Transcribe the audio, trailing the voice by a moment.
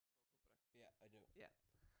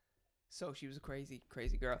So she was a crazy,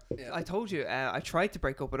 crazy girl. Yeah. I told you, I tried to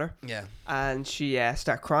break up with her. Yeah. And she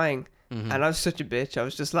started crying. Mm-hmm. And I was such a bitch. I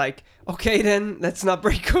was just like, okay then, let's not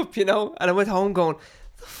break up, you know? And I went home going,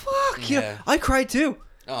 the fuck? You know, I cried too.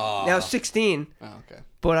 Oh. Now I was 16. Oh, okay.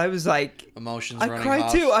 But I was like... Emotions I running cried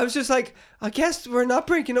hot. too. I was just like, I guess we're not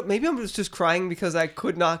breaking up. Maybe I was just crying because I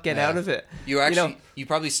could not get out of it. You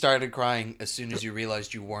probably started crying as soon as you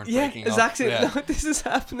realized you weren't breaking up. Exactly. Yeah, No, this is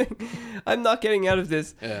happening. I'm not getting out of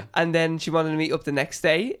this. Yeah. And then she wanted to meet up the next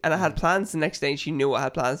day. And I had plans the next day. And she knew I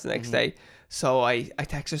had plans the next day. So I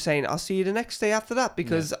text her saying, I'll see you the next day after that.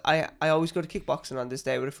 Because I always go to kickboxing on this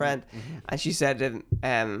day with a friend. And she said,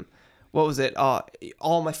 what was it? Oh,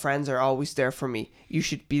 all my friends are always there for me. You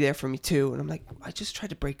should be there for me too. And I'm like, I just tried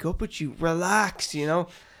to break up with you. Relax, you know?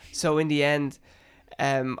 So in the end,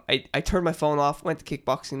 I turned my phone off, went to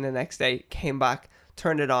kickboxing the next day, came back,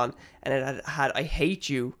 turned it on, and it had I hate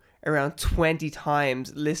you around 20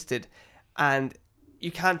 times listed. And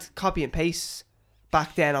you can't copy and paste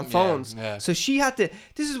back then on phones. Yeah. So she had to,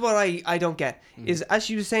 this is what I don't get, is as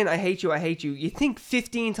she was saying, I hate you, you think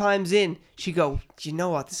 15 times in, she go, you know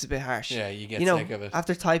what, this is a bit harsh. Yeah, you get sick of it.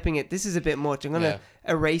 After typing it, this is a bit much. I'm going to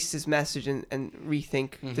erase this message and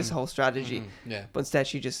rethink this whole strategy. Yeah. But instead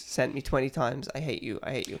she just sent me 20 times, I hate you.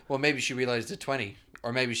 Well, maybe she realized at 20.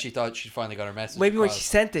 Or maybe she thought she finally got her message. Maybe when she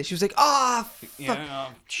sent it, she was like, fuck. Yeah,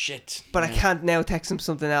 shit. But I can't now text him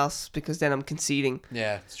something else because then I'm conceding.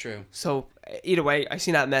 Yeah, it's true. So either way, I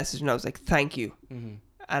seen that message and I was like, thank you. And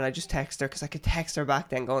I just text her because I could text her back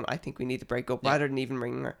then going, I think we need to break up rather than even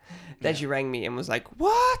ringing her. Then she rang me and was like,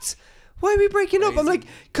 what? Why are we breaking up? I'm like,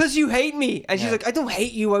 because you hate me. And she's like, I don't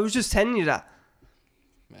hate you. I was just telling you that.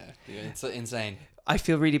 Yeah, it's insane. I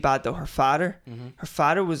feel really bad though. Her father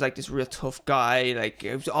was like this real tough guy. Like,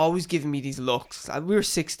 he was always giving me these looks. We were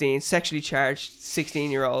 16, sexually charged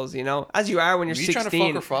 16-year-olds, you know, as you are when you're 16. Trying to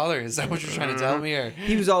fuck her father? Is that what you're trying to tell me? Or?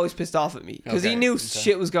 He was always pissed off at me because he knew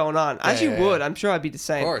shit was going on. As you would, I'm sure I'd be the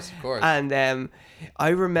same. Of course. And I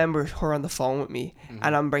remember her on the phone with me,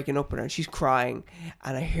 and I'm breaking up with her, and she's crying,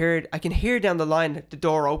 and I can hear down the line the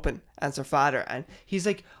door open, and it's her father, and he's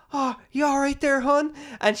like, oh, you all right there, hon?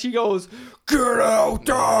 And she goes, get out,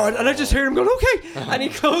 Dad. And I just heard him going, okay. And he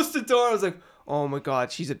closed the door. I was like, oh my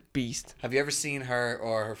God, she's a beast. Have you ever seen her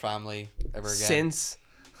or her family ever again? Since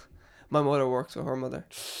my mother works with her mother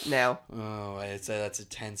now. Oh, I'd say that's a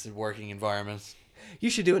tense working environment. You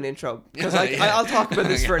should do an intro because I'll talk about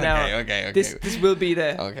this for an hour. Okay. This will be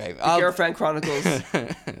the Girlfriend Chronicles.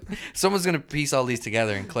 Someone's gonna piece all these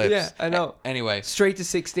together in clips. Yeah, I know. Anyway, straight to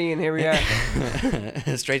 16. Here we are.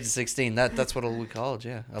 Straight to 16. That's what it'll be called.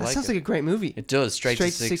 Yeah, that sounds like a great movie. It does. Straight to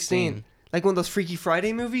 16. Like one of those Freaky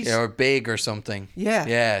Friday movies. Yeah, or Big or something.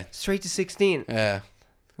 Yeah. Straight to 16. Yeah.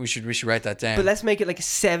 We should write that down. But let's make it like a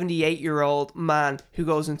 78-year-old man who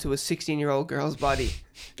goes into a 16-year-old girl's body.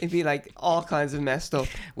 It'd be like all kinds of messed up.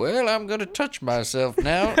 Well, I'm gonna touch myself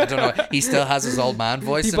now. I don't know. He still has his old man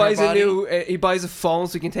voice. He buys he buys a phone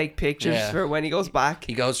so he can take pictures for when he goes back.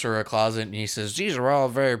 He goes to her closet and he says, "These are all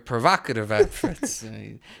very provocative outfits."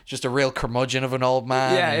 Just a real curmudgeon of an old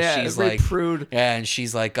man. Yeah, she's very like prude. Yeah, and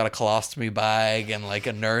she's like got a colostomy bag and like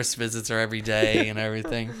a nurse visits her every day and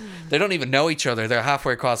everything. They don't even know each other. They're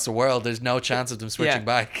halfway across the world. There's no chance of them switching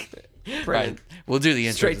back. Brilliant. Right. We'll do the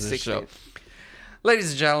intro Straight to this 16. show.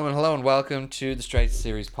 Ladies and gentlemen, hello and welcome to the Straight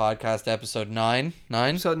Series podcast, episode 9.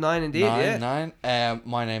 Episode 9 indeed, yeah.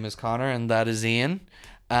 My name is Connor and that is Ian.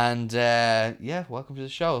 And welcome to the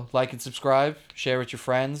show. Like and subscribe, share with your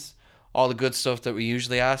friends, all the good stuff that we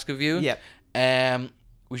usually ask of you. Yep.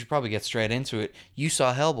 We should probably get straight into it. You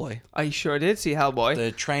saw Hellboy. I sure did see Hellboy.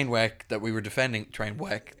 The train wreck that we were defending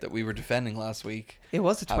last week. It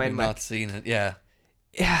was a train wreck. Have not seen it, yeah.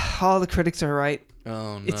 Yeah, all the critics are right.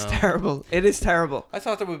 Oh no. It's terrible. It is terrible. I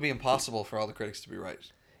thought that would be impossible for all the critics to be right.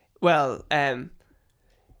 Well,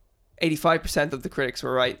 85% of the critics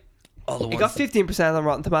were right. It got 15% on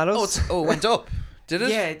Rotten Tomatoes. It went up. Did it?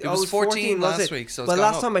 Yeah, it was 14 last week. So it's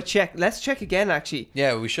last up. time I checked, let's check again actually.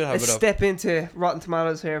 Yeah, we should have Let's it up. step into Rotten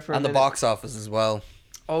Tomatoes here for a minute. And the box office as well.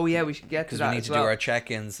 Oh yeah, we should get to that. Because we need to do our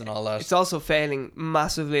check-ins and all that. It's also failing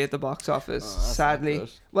massively at the box office, sadly.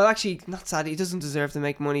 Well, actually, not sadly. It doesn't deserve to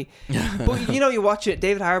make money. But you watch it.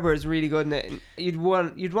 David Harbour is really good in it. And you'd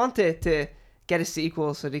want it to get a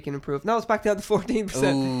sequel so they can improve. Now it's back down to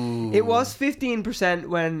 14%. Ooh. It was 15%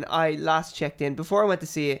 when I last checked in. Before I went to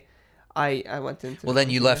see it, I went into. Well, then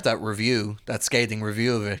you left that review, that scathing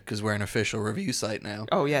review of it, because we're an official review site now.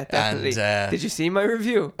 Oh yeah, definitely. And, did you see my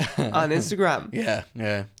review on Instagram?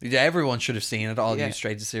 Yeah. Everyone should have seen it. All Yeah. you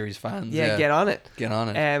Straight to Series fans. Yeah, get on it. Get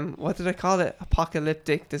on it. What did I call it?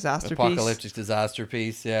 Apocalyptic disaster piece. Apocalyptic disaster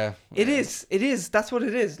piece. Yeah. It is. It is. That's what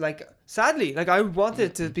it is. Like, sadly, like I wanted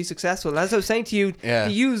it to be successful. As I was saying to you, Yeah.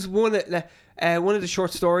 to use one of the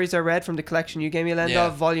short stories I read from the collection you gave me, Lenda, Yeah.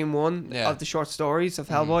 volume 1 Yeah. of the short stories of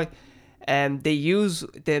Hellboy. They use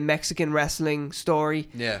the Mexican wrestling story,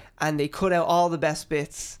 Yeah. and they cut out all the best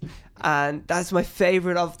bits, and that's my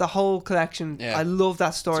favorite of the whole collection. Yeah. I love that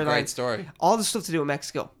It's a storyline. great story. All the stuff to do with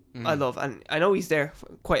Mexico, I love, and I know he's there for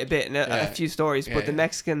quite a bit in a few stories, but the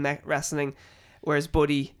Mexican wrestling, whereas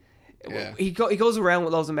Buddy. Yeah. He goes around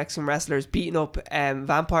with loads of Mexican wrestlers beating up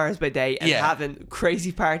vampires by day and Yeah. having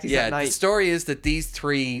crazy parties Yeah, at night. the story is that these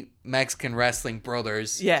 3 Mexican wrestling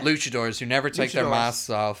brothers, Yeah. luchadors who never take their Luchadors. masks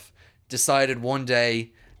off, decided one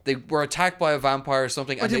day they were attacked by a vampire or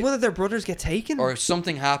something, Or and did they, one of their brothers get taken? or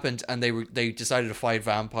something happened, and they decided to fight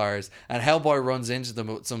vampires. And Hellboy runs into them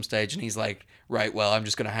at some stage, and he's like, "Right, well, I'm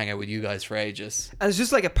just gonna hang out with you guys for ages." And it's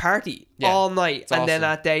just like a party Yeah. all night, It's and then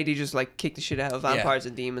awesome. that day they just like kick the shit out of vampires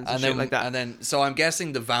and demons and, shit then like that. And then, so I'm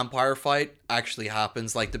guessing the vampire fight actually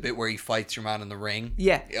happens, like the bit where he fights your man in the ring.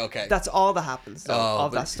 Yeah. Okay. That's all that happens though,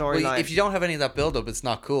 of but- that storyline. well, if you don't have any of that build up, it's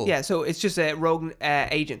not cool. Yeah, so it's just a rogue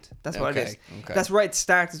agent. That's what it is. Okay. That's right at the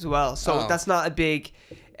start as well. So Oh. that's not a big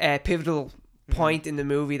pivotal point in the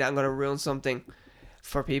movie that I'm going to ruin something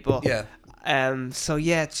for people. Yeah. So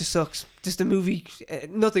yeah, it just sucks. Just the movie,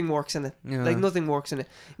 nothing works in it. Yeah. Like nothing works in it.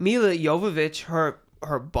 Mila Jovovich,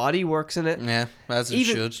 her body works in it. Yeah, as it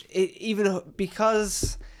should. Even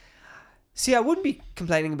because. See, I wouldn't be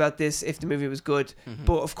complaining about this if the movie was good, Mm-hmm.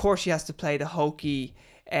 but of course she has to play the hokey,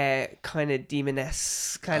 kind of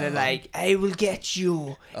demoness, kind of like, I will get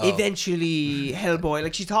you eventually, Hellboy.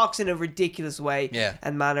 Like she talks in a ridiculous way Yeah.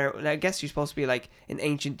 and manner. And I guess she's supposed to be like an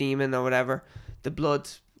ancient demon or whatever, the Blood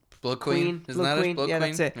Blood Queen, isn't Blood that Queen. it? Blood Yeah,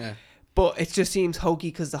 Queen? that's it. Yeah. But it just seems hokey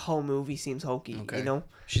because the whole movie seems hokey. Okay. You know.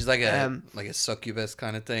 She's like a Um, succubus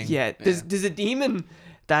kind of thing. Yeah, there's a demon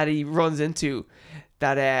that he runs into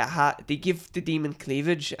that they give the demon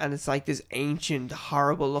cleavage, and it's like this ancient,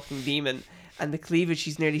 horrible looking demon. And the cleavage,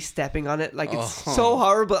 she's nearly stepping on it, like it's so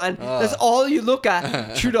horrible, and that's all you look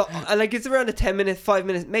at through the, and like it's around a 5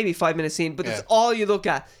 minute, maybe 5 minute scene, but that's all you look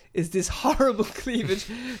at is this horrible cleavage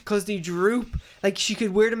because they droop. Like she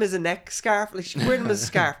could wear them as a neck scarf, like she could wear them as a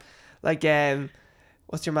scarf, like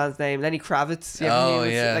what's your man's name? Lenny Kravitz. You ever Oh,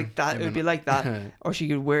 hear him? yeah. Like that. It would be like that. Or she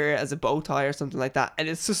could wear it as a bow tie or something like that. And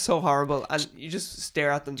it's just so horrible. And you just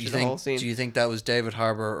stare at them through the whole scene. Do you think that was David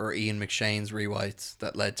Harbour or Ian McShane's rewrites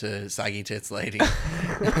that led to Saggy Tits Lady?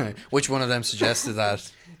 Which one of them suggested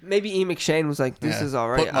that? Maybe Ian McShane was like, this Yeah. is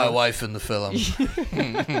alright. Put my wife in the film.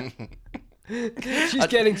 She's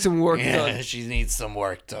getting some work Yeah, done. she needs some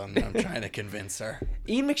work done. I'm trying to convince her.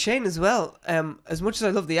 Ian McShane as well. As much as I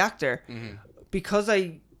love the actor, because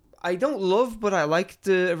I don't love, but I like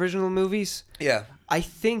the original movies. Yeah. I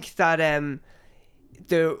think that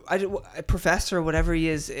professor or whatever he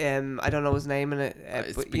is, I don't know his name in it.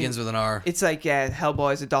 It but begins with an R. It's like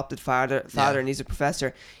Hellboy's adopted father, and he's a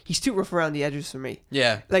professor. He's too rough around the edges for me.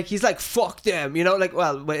 Yeah. Like he's like fuck them, you know, like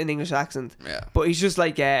well with an English accent. Yeah. But he's just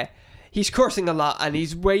like he's cursing a lot, and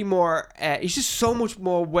he's way more. He's just so much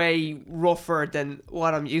more way rougher than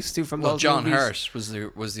what I'm used to from Well, those John movies.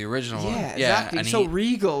 Hurt was the original one. Yeah, exactly. and So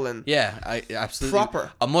regal and yeah, I absolutely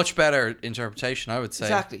proper. A much better interpretation, I would say.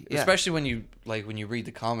 Exactly, yeah. Especially when you read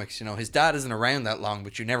the comics, you know, his dad isn't around that long,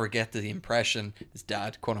 but you never get the impression his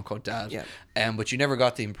dad, quote unquote dad. Yeah. But you never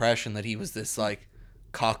got the impression that he was this like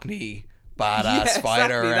Cockney badass Yeah, fighter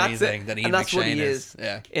exactly, or that's anything it. that Ian And that's what McShane he is.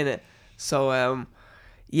 Yeah. in it. So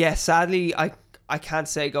yeah, sadly I can't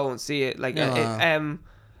say go and see it. Like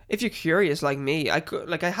if you're curious like me, I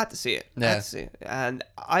had to see it. I had to see it. And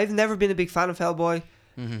I've never been a big fan of Hellboy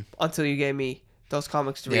until you gave me those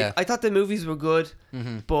comics to read. Yeah. I thought the movies were good,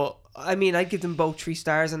 but I mean, I'd give them both 3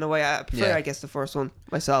 stars in a way. I prefer, I guess, the first one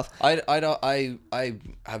myself. I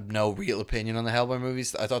have no real opinion on the Hellboy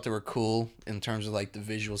movies. I thought they were cool in terms of like the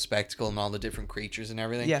visual spectacle and all the different creatures and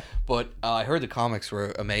everything. Yeah. But I heard the comics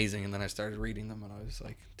were amazing, and then I started reading them, and I was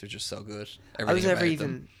like, they're just so good. I was Everything never about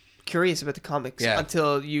even them. curious about the comics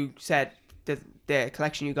until you said that the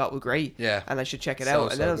collection you got was great. Yeah. And I should check it So,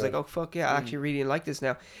 out. And then I was good. like, oh fuck yeah, I actually really like this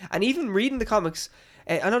now. And even reading the comics,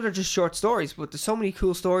 I know they're just short stories, but there's so many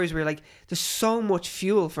cool stories where like there's so much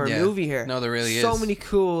fuel for a movie here. No, there really so is. many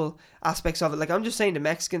cool aspects of it. Like I'm just saying the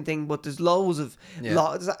Mexican thing, but there's loads of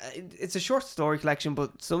it's a short story collection,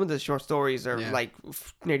 but some of the short stories are like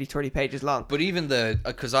nearly 30 pages long. But even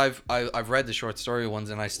because I've read the short story ones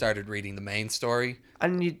and I started reading the main story.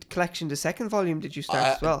 And you collection the second volume, did you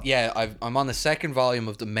start as well? Yeah, I'm on the second volume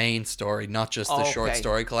of the main story, not just the short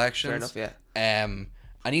story collections. Fair enough, yeah.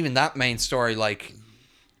 And even that main story, like,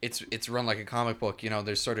 it's run like a comic book. You know,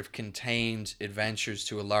 there's sort of contained adventures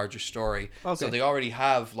to a larger story. Okay. So they already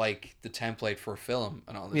have like the template for a film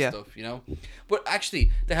and all this stuff. You know, but actually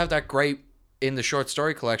they have that great. In the short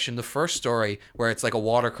story collection, the first story where it's like a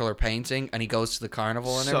watercolor painting and he goes to the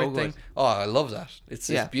carnival and everything. Good. Oh, I love that.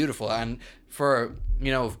 It's beautiful. And for,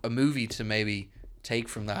 you know, a movie to maybe take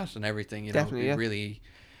from that and everything, you know, it really,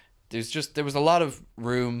 there was a lot of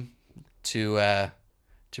room to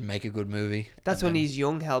make a good movie. That's when he's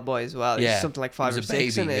young Hellboy as well. He's something like 5 or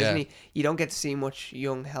 6 in it, isn't he? You don't get to see much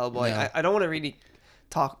young Hellboy. No. I don't want to really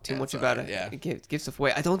talk too much about it. Yeah. It gives stuff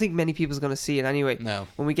away. I don't think many people's going to see it anyway. No.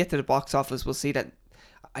 When we get to the box office, we'll see that.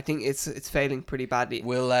 I think it's failing pretty badly.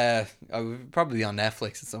 We'll probably be on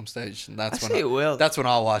Netflix at some stage, and that's when it will. That's when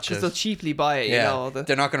I'll watch it. Because they'll cheaply buy it. You know,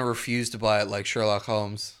 they're not going to refuse to buy it like Sherlock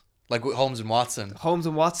Holmes. Like Holmes and Watson. Holmes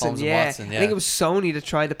and Watson, I think it was Sony that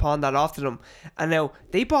tried to pawn that off to them. And now,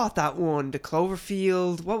 they bought that one, the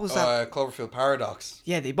Cloverfield, what was that? Cloverfield Paradox.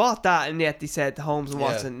 Yeah, they bought that, and yet they said Holmes and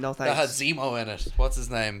Watson, no thanks. That had Zemo in it. What's his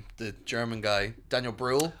name? The German guy. Daniel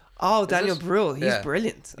Bruhl. Oh, Daniel Bruhl. He's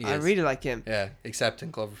brilliant. I really like him. Yeah, except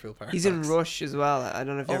in Cloverfield Paradox. He's in Rush as well. I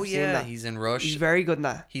don't know if you've ever seen that. He's in Rush. He's very good in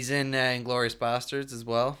that. He's in Inglourious Bastards as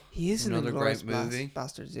well. He is in another great movie.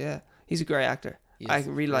 Bastards, yeah. He's a great actor. I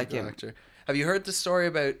really like him. Actor. Have you heard the story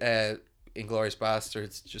about Inglourious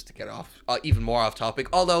Bastards? Just to get off, even more off topic.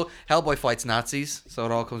 Although Hellboy fights Nazis, so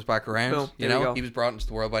it all comes back around. Boom, you know, he was brought into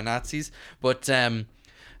the world by Nazis. But have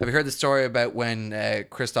you heard the story about when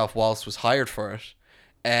Christoph Waltz was hired for it?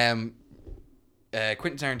 Quentin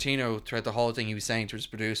Tarantino, throughout the whole thing, he was saying to his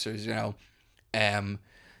producers, you know,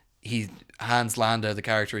 Hans Landa, the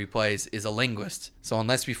character he plays, is a linguist. So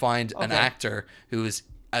unless we find an actor who is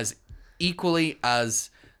as equally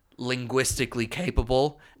as linguistically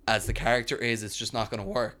capable as the character is, it's just not going to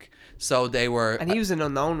work. So they were, and he was an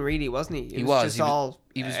unknown, really, wasn't he? He was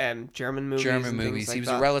German movies. Like he was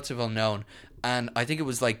that. a relative unknown, and I think it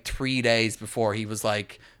was like 3 days before he was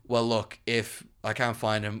like, "Well, look, if I can't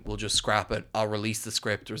find him, we'll just scrap it. I'll release the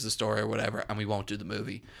script or the story or whatever, and we won't do the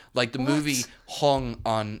movie." Like the movie hung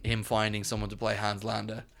on him finding someone to play Hans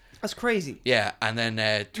Landa. That's crazy. Yeah, and then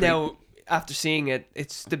now, after seeing it,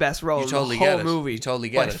 it's the best role you totally in the whole get it. movie. You totally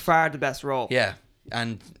get it. By far the best role. Yeah,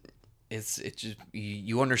 and it's just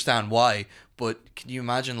you understand why, but can you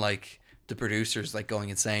imagine like the producers like going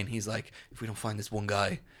insane? He's like, if we don't find this one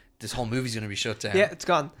guy, this whole movie's gonna be shut down. Yeah, it's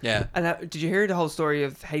gone. Yeah. And did you hear the whole story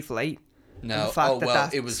of Hateful Eight? No. The fact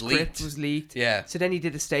that it was script leaked. was leaked. Yeah. So then he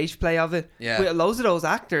did a stage play of it. Yeah. With loads of those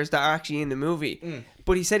actors that are actually in the movie.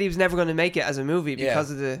 But he said he was never going to make it as a movie because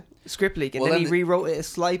of the script leak. And then he rewrote it,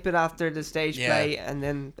 slipe it after the stage play, and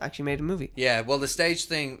then actually made a movie. Yeah. Well, the stage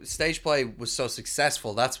play was so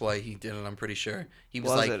successful. That's why he did it. I'm pretty sure he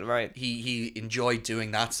was like, right? He enjoyed doing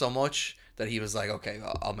that so much that he was like, okay,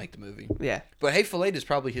 I'll make the movie. Yeah. But Hateful Eight is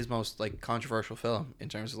probably his most like controversial film in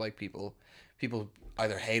terms of like people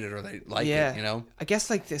either hate it or they like it, you know? I guess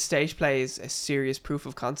like the stage play is a serious proof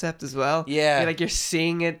of concept as well. Yeah. You're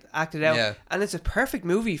seeing it acted out. Yeah. And it's a perfect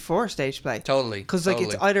movie for stage play. Totally. Because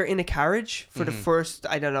it's either in a carriage for the first,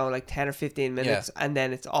 I don't know, like 10 or 15 minutes, and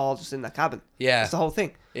then it's all just in that cabin. Yeah. That's the whole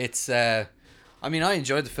thing. It's, I mean, I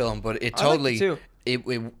enjoyed the film, but it totally,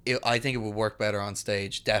 I think it would work better on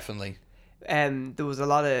stage, definitely. There was a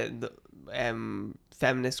lot of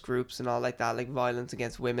feminist groups and all like that, like violence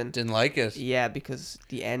against women. Didn't like it. Yeah, because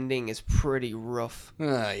the ending is pretty rough.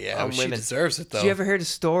 Yeah, she deserves it though. Did you ever hear the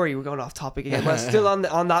story? We're going off topic again. Well, still on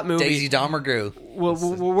that movie. Daisy Domergue.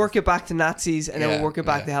 We'll work it back to Nazis and then we'll work it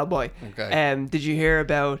back to Hellboy. Okay. Did you hear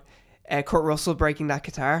about Kurt Russell breaking that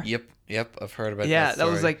guitar? Yep, I've heard about that. Yeah, that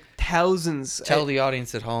was like thousands. Tell the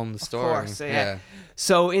audience at home the story. Of course, yeah.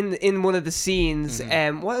 So in one of the scenes,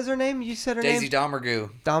 what is her name? You said her name? Daisy Domergue.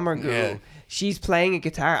 Domergue. Yeah. She's playing a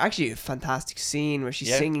guitar. Actually, a fantastic scene where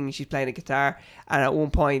she's singing, she's playing a guitar, and at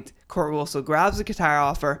one point, Kurt Russell grabs the guitar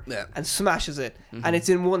off her and smashes it, and it's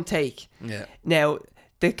in one take. Yeah. Now,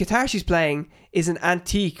 the guitar she's playing is an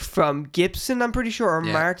antique from Gibson, I'm pretty sure, or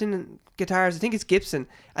Martin guitars. I think it's Gibson,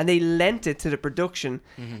 and they lent it to the production,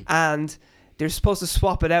 and they're supposed to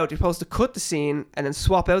swap it out. They're supposed to cut the scene and then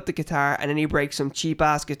swap out the guitar, and then he breaks some cheap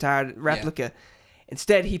ass guitar replica.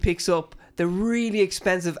 Instead, he picks up the really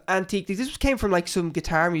expensive antique. This came from like some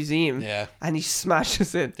guitar museum. Yeah. And he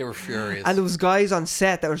smashes it. They were furious. And there was guys on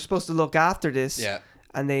set that were supposed to look after this. Yeah.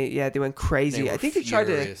 And they went crazy. I think they tried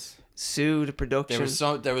to sue the production.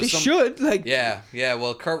 They should. Yeah.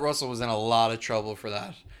 Well, Kurt Russell was in a lot of trouble for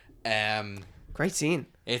that. Great scene.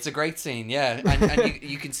 It's a great scene, yeah, and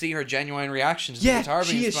you can see her genuine reaction to the guitar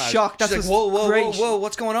being she is smashed. shocked. She's That's like, whoa,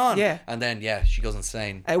 what's going on? Yeah, and then she goes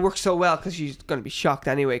insane. It works so well because she's going to be shocked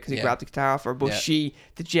anyway because he grabbed the guitar off her. But the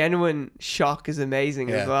genuine shock is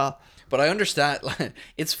amazing as well. But I understand.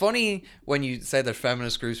 It's funny when you say that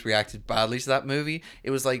feminist groups reacted badly to that movie.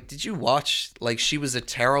 It was like, did you watch? Like, she was a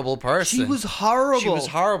terrible person. She was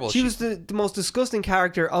horrible. She was the most disgusting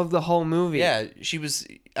character of the whole movie. Yeah, she was.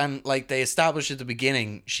 And, like, they established at the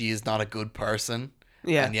beginning, she is not a good person.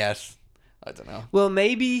 Yeah. And yet, I don't know. Well,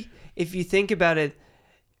 maybe if you think about it,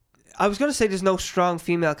 I was going to say there's no strong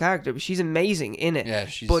female character, but she's amazing in it. Yeah,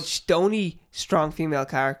 But the only strong female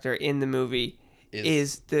character in the movie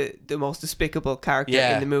is the most despicable character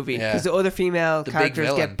in the movie, because the other female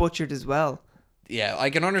characters get butchered as well. Yeah, I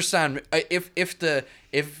can understand if the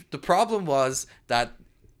problem was that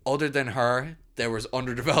other than her there was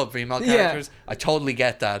underdeveloped female characters. I totally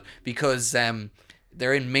get that, because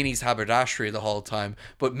they're in Minnie's haberdashery the whole time,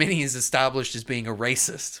 but Minnie is established as being a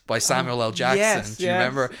racist by Samuel L. Jackson. Do you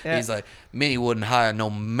remember? Yeah. He's like, Minnie wouldn't hire no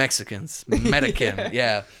Mexicans, Medican.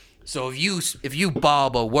 Yeah. So if you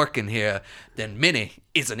Bob are working here, then Minnie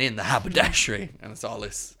isn't in the haberdashery, and it's all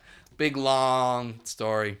this big long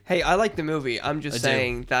story. Hey, I like the movie. I'm just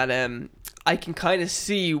saying that I can kind of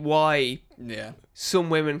see why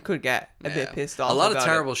some women could get a bit pissed off. A lot of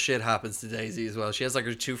terrible shit happens to Daisy as well. She has like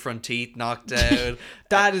her 2 front teeth knocked out.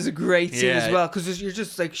 That is a great scene as well, because you're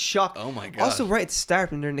just like shocked. Oh my god! Also, right at the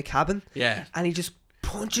start when they're in the cabin, and he just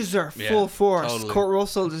punches her full force. Totally. Kurt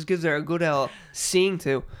Russell just gives her a good scene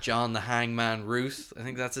too. John the Hangman Ruth, I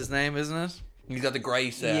think that's his name, isn't it? He's got the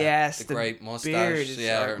great, the great mustache.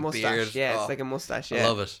 Mustache. Yeah, it's like a mustache. Yeah. I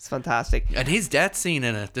love it. It's fantastic. And his death scene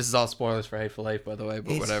in it. This is all spoilers for Hateful Eight, by the way,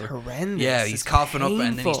 but it's whatever. Horrendous. Yeah, he's coughing up,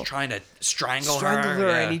 and then he's trying to strangle her,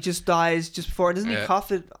 and he just dies just before. Doesn't he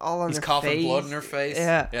cough it all on her face? He's coughing blood in her face.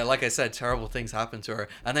 Yeah. Yeah, like I said, terrible things happen to her.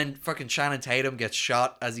 And then fucking Channing Tatum gets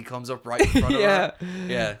shot as he comes up right in front of her.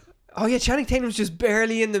 Yeah. Oh yeah, Channing Tatum's just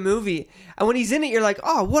barely in the movie, and when he's in it, you're like,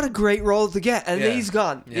 oh, what a great role to get, and then he's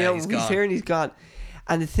gone. He's here and he's gone.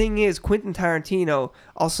 And the thing is, Quentin Tarantino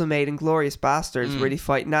also made Inglourious Basterds, where they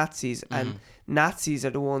fight Nazis, and Nazis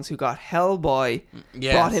are the ones who got Hellboy,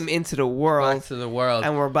 brought him into the world. Back to the world.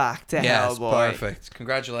 And we're back to Hellboy. Perfect.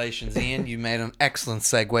 Congratulations, Ian. You made an excellent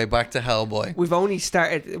segue back to Hellboy. We've only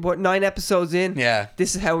started, 9 episodes in? Yeah.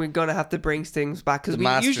 This is how we're going to have to bring things back, because we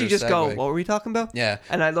usually just go, what were we talking about? Yeah.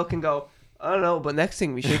 And I look and go, I don't know, but next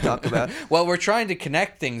thing we should talk about. Well, we're trying to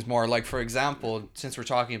connect things more. Like, for example, since we're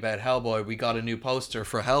talking about Hellboy, we got a new poster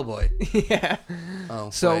for Hellboy. Yeah. Oh,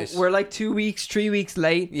 so we're like 2 weeks, 3 weeks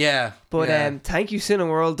late. Yeah. But thank you,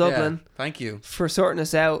 Cineworld Dublin. Yeah, thank you. For sorting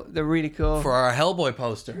us out. They're really cool. For our Hellboy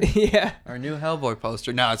poster. Yeah. Our new Hellboy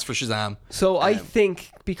poster. No, it's for Shazam. So I think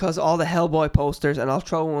because all the Hellboy posters, and I'll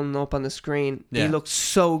throw one up on the screen, they look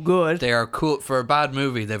so good. They are cool. For a bad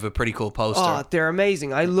movie, they have a pretty cool poster. Oh, they're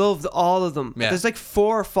amazing. I loved all of them. Yeah. There's like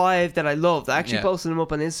 4 or 5 that I loved. I actually posted them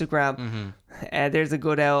up on Instagram. There's a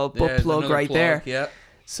good butt plug right there. Yeah.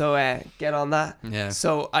 So get on that. Yeah.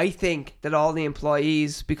 So I think that all the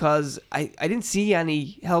employees, because I didn't see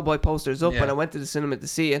any Hellboy posters up when I went to the cinema to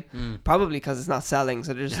see it, probably because it's not selling.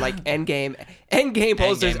 So there's like Endgame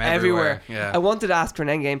posters everywhere. Yeah. I wanted to ask for an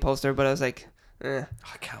Endgame poster, but I was like, I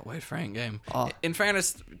can't wait for Endgame. In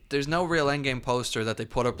fairness, there's no real Endgame poster that they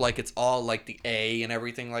put up. Like, it's all like the A and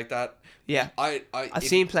everything like that. Yeah. I've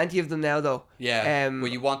seen plenty of them now though. Yeah. Well,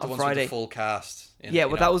 you want the ones with the full cast.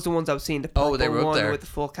 That was the ones I've seen. The purple they were up one there with the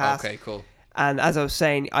full cast. Okay, cool. And as I was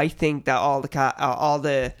saying, I think that all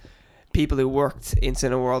the people who worked in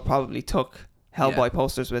Cineworld probably took Hellboy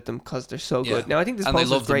posters with them because they're so good. Now I think this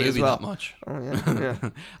poster's great as well. And they love the movie that much. Oh yeah.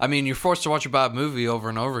 I mean, you're forced to watch a bad movie over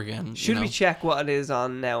and over again. Should we check what it is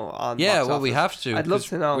on now? We have to. I'd love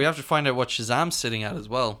to know. We have to find out what Shazam's sitting at as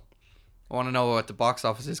well. I want to know what the box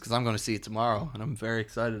office is because I'm going to see it tomorrow and I'm very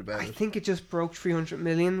excited about it. I think it just broke 300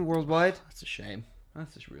 million worldwide. That's a shame.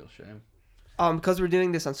 That's a real shame. Because we're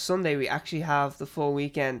doing this on Sunday, we actually have the full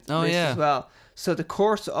weekend list as well. So The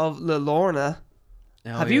Curse of La Lorna.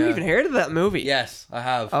 Have you even heard of that movie? Yes, I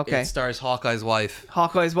have. Okay. It stars Hawkeye's wife.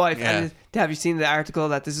 Yeah. And have you seen the article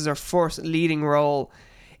that this is her first leading role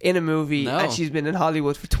in a movie? No. And she's been in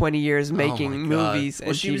Hollywood for 20 years making movies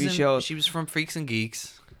and TV shows. She was from Freaks and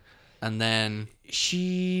Geeks. And then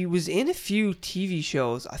She was in a few TV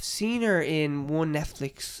shows. I've seen her in one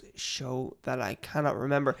Netflix show that I cannot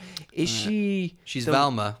remember. Is she? She's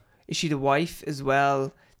Velma. Is she the wife as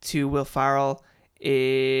well to Will Ferrell?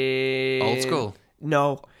 Old School.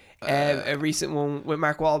 No. A recent one with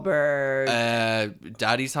Mark Wahlberg.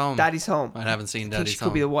 Daddy's Home. Daddy's Home. I haven't seen I think Daddy's she Home.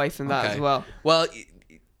 could be the wife in that as well. Well,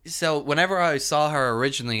 so whenever I saw her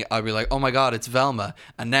originally, I'd be like, oh my God, it's Velma.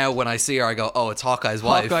 And now when I see her, I go, oh, it's Hawkeye's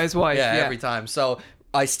wife. Hawkeye's wife, yeah. Every time. So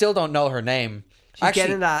I still don't know her name. She's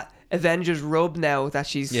getting that Avengers rub now that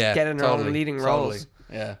she's getting her own leading roles.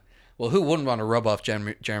 Yeah. Well, who wouldn't want to rub off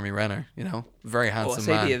Jeremy Renner? You know, very handsome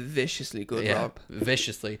man. Be a viciously good rub.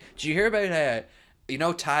 Viciously. Did you hear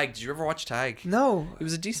about Tag? Did you ever watch Tag? No. It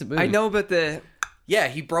was a decent movie. I know about the... Yeah,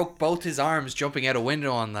 he broke both his arms jumping out a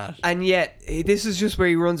window on that. And yet, this is just where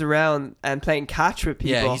he runs around and playing catch with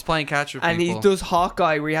people. Yeah, he's playing catch with people. And he does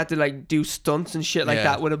Hawkeye where he had to like do stunts and shit like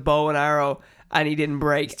that with a bow and arrow. And he didn't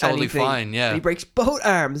break totally anything. Fine, yeah. And he breaks both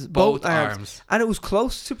arms. Both arms. And it was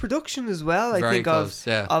close to production as well, I think, close,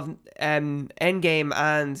 of Endgame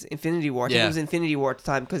and Infinity War. I think it was Infinity War at the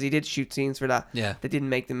time because he did shoot scenes for that. Yeah. That didn't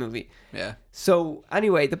make the movie. Yeah. So,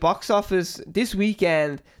 anyway, the box office this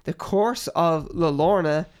weekend, The Curse of La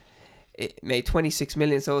Lorna, it made 26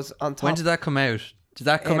 million, so it's on top. When did that come out? Did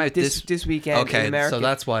that come out this weekend in America? So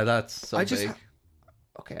that's why that's so big.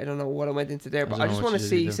 Okay, I don't know what I went into there, but I just want to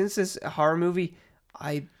see, since it's a horror movie,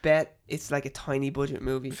 I bet it's like a tiny budget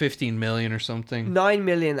movie. 15 million or something. 9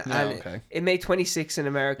 million, and it made 26 in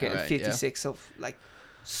America and 56, so like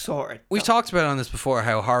sorted. We've talked about it on this before,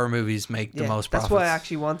 how horror movies make the most profits. That's why I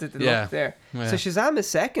actually wanted to look there. Yeah. So Shazam is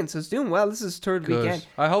second, so it's doing well. This is third weekend.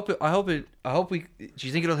 I hope we. Do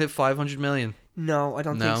you think it'll hit 500 million? No, I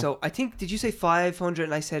don't think so. I think, did you say 500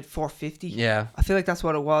 and I said 450? Yeah. I feel like that's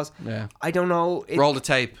what it was. Yeah. I don't know. Roll the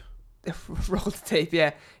tape. Roll the tape,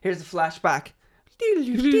 yeah. Here's the flashback.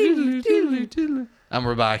 And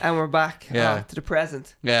we're back. To the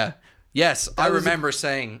present. Yeah. Yes, I remember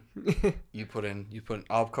saying, you put in,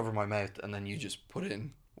 I'll cover my mouth, and then you just put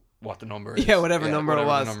in what the number is. Yeah, whatever number it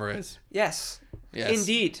was. Number is. Yes.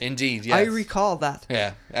 Indeed, yes. I recall that.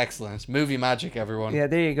 Yeah, excellent. Movie magic, everyone. Yeah,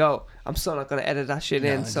 there you go. I'm still not going to edit that shit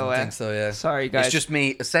in, so... I think so, yeah. Sorry, guys. It's just me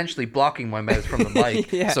essentially blocking my mouth from the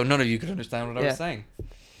mic, so none of you could understand what I was saying.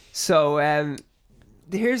 So,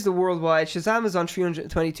 here's the worldwide. Shazam is on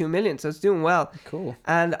 322 million, so it's doing well. Cool.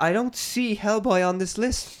 And I don't see Hellboy on this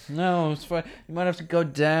list. No, it's fine. You might have to go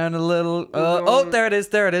down a little. There it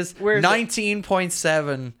is. Where's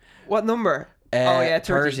 19.7. What number?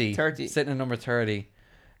 30. Sitting at number 30.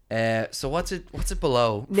 So what's it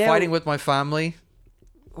below? Now, Fighting with My Family.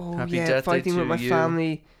 Oh, Happy Death Day Fighting to with My You.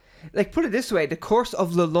 Family. Like, put it this way, The Curse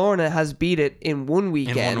of La Lorna has beat it in one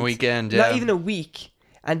weekend. Yeah. Not even a week.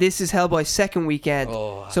 And this is Hellboy's second weekend.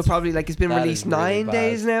 So probably like it's been released 9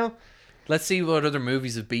 days now. Let's see what other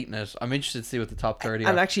movies have beaten it. I'm interested to see what the top 30 are.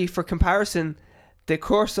 And actually, for comparison, The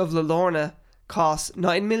Curse of La Lorna cost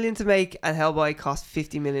 9 million to make and Hellboy cost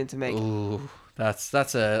 50 million to make. Ooh, that's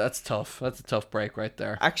tough. That's a tough break right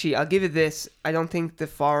there. Actually, I'll give it this. I don't think the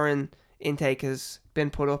foreign intake has been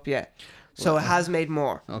put up yet. So it has made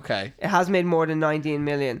more. Okay. It has made more than 19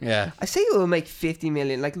 million. Yeah. I say it will make 50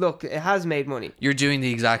 million. Like, look, it has made money. You're doing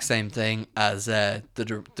the exact same thing as the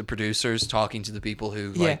producers talking to the people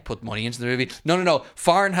who put money into the movie. No.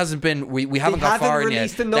 Foreign hasn't been. We haven't got Foreign yet.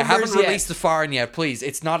 They haven't released the Foreign yet. Please,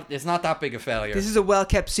 it's not that big a failure. This is a well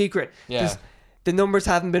kept secret. Yeah. The numbers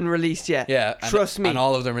haven't been released yet. Yeah. Trust me. And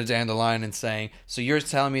all of them are down the line and saying, so you're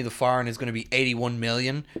telling me the Foreign is going to be 81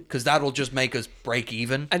 million? Because that'll just make us break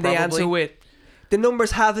even. And they answer with, the numbers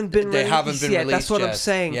haven't been released yet. They haven't been released That's what yet. I'm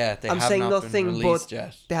saying. Yeah, I'm saying nothing but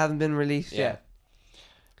yet. They haven't been released yet.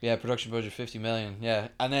 Yeah, production budget 50 million. Yeah.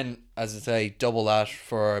 And then, as I say, double that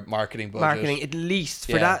for marketing budget. Marketing, at least,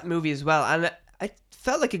 for that movie as well. And I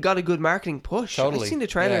felt like it got a good marketing push. Totally. I've seen the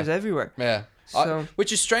trailers everywhere. Yeah. So,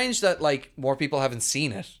 which is strange that, like, more people haven't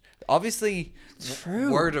seen it. Obviously,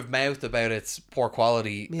 word of mouth about its poor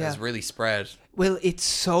quality has really spread. Well, it's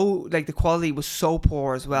so, like, the quality was so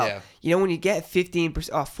poor as well. Yeah. You know, when you get 15%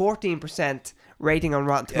 or 14% rating on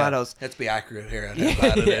Rotten Tomatoes. Let's be accurate here on how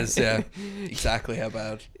bad it is. Yeah. Exactly how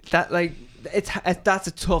bad. That, like, that's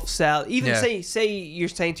a tough sell. Even say you're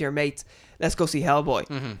saying to your mates, let's go see Hellboy.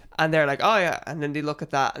 Mm-hmm. And they're like, oh yeah. And then they look at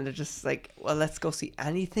that and they're just like, well, let's go see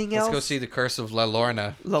anything else. Let's go see The Curse of La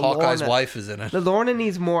Lorna. Hawkeye's wife is in it. La Lorna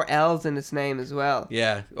needs more L's in its name as well.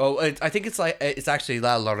 Yeah. Oh, I think it's actually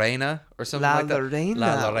La Lorena or something like that.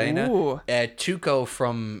 La Lorena. Ooh. Tuco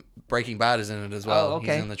from Breaking Bad is in it as well. Oh,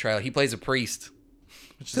 okay. He's in the trailer. He plays a priest.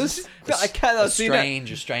 I cannot see that.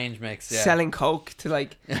 A strange mix. Yeah. Selling coke to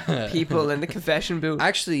like people in the confession booth.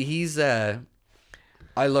 Actually, he's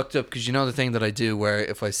I looked up because you know the thing that I do where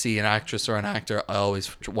if I see an actress or an actor, I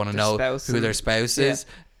always want to know who their spouse is.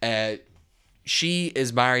 She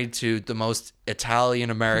is married to the most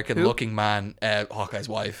Italian American looking man. Hawkeye's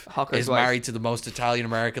wife is married to the most Italian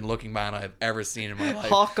American looking man I've ever seen in my life.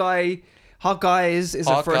 Hawkeye is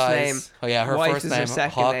her first name. Oh yeah, her wife first is name. her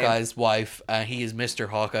second Hawkeye's name. wife. He is Mr.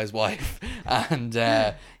 Hawkeye's wife,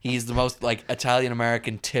 and he's the most like Italian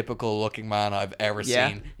American typical looking man I've ever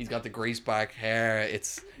seen. He's got the grease back hair.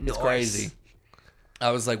 It's crazy. I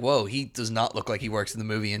was like, whoa, he does not look like he works in the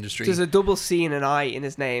movie industry. There's a double C and an I in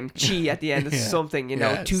his name. Chi at the end of something, you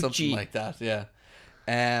know, something like that. Yeah.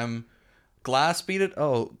 Glass beat it.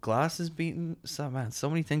 Oh, Glass is beaten. So man, so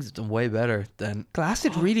many things have done way better than Glass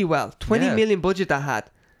did really well. 20 million budget that had.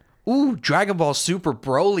 Ooh, Dragon Ball Super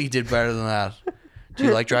Broly did better than that. Do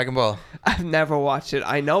you like Dragon Ball? I've never watched it.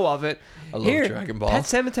 I know of it. I love Dragon Ball. Pet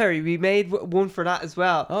Sematary, we made one for that as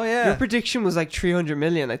well. Oh yeah. Your prediction was like 300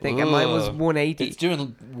 million, I think, and mine was 180. It's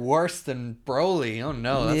doing worse than Broly. Oh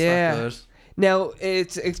no, that's not good. Now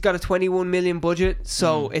it's got a 21 million budget,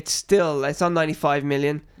 so it's on 95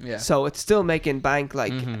 million. Yeah. So it's still making bank.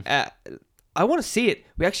 Like I want to see it.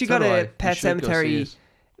 We actually got a Pet Sematary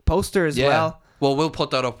poster as well. Well, we'll put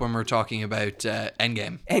that up when we're talking about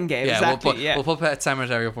Endgame. Endgame, yeah, exactly. We'll put Pet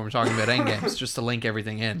Sematary up when we're talking about Endgames, just to link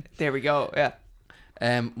everything in. There we go. Yeah.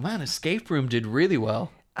 Man, Escape Room did really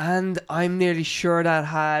well. And I'm nearly sure that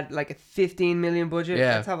had like a 15 million budget.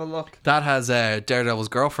 Yeah. Let's have a look. That has Daredevil's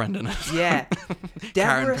girlfriend in it. Yeah.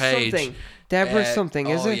 Karen Page. Something. Deborah something,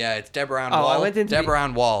 is it? Oh, yeah, it's Deborah Ann Wall. Deborah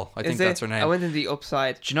Ann Wall. I think that's her name. I went into the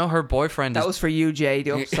upside. Do you know her boyfriend That was for you, Jay,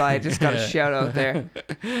 the upside. Just got a shout out there.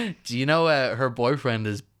 Do you know her boyfriend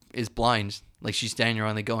is blind? Like she's standing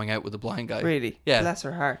around going out with a blind guy. Really? Yeah. Bless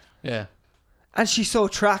her heart. Yeah. And she's so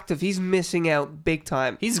attractive. He's missing out big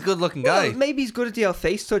time. He's a good looking guy. Well, maybe he's good at the old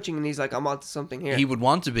face touching and he's like, I'm onto something here. He would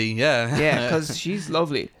want to be, yeah. Yeah, because she's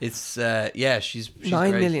lovely. It's, she's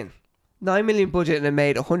 9 great. million. 9 million budget and it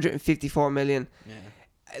made 154 million. Yeah.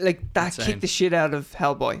 Like, that Insane. kicked the shit out of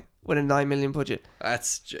Hellboy with a 9 million budget.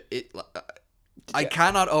 That's it. I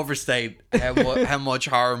cannot overstate how much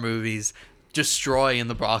horror movies destroy in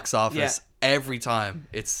the box office every time.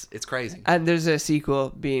 It's crazy. And there's a sequel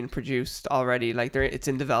being produced already. Like, it's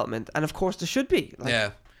in development. And of course there should be. Like,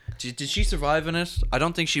 yeah. Did she survive in it? I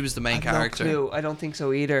don't think she was the main character. No clue. I don't think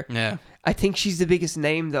so either. Yeah. I think she's the biggest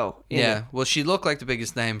name though. Yeah. Well, she looked like the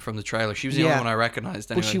biggest name from the trailer. She was the only one I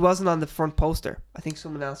recognized. Anyway. But she wasn't on the front poster. I think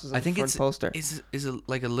someone else was on the front poster. Is it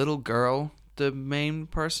like a little girl the main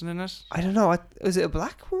person in it? I don't know. Was it a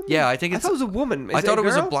black woman? Yeah, I think it's. I thought it was a woman. I thought it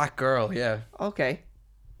was a black girl. Yeah. Okay.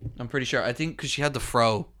 I'm pretty sure. I think because she had the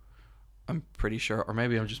fro. I'm pretty sure, or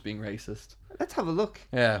maybe I'm just being racist. Let's have a look.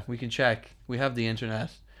 Yeah, we can check. We have the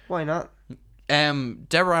internet. Why not?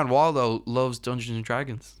 Deborah Ann Wall though loves Dungeons and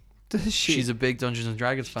Dragons. Does she? She's a big Dungeons and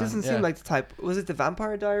Dragons fan. Doesn't seem like the type. Was it the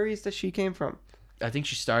Vampire Diaries that she came from? I think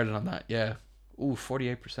she started on that. Yeah. Ooh,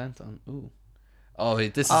 48% on. Ooh. Oh,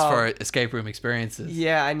 this is for Escape Room Experiences.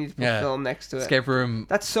 Yeah, I need to put film next to it. Escape Room.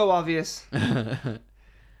 That's so obvious.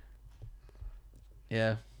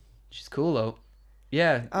 Yeah, she's cool though.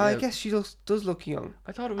 Yeah. I guess she does look young.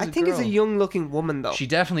 I thought it was. I think girl. it's a young-looking woman though. She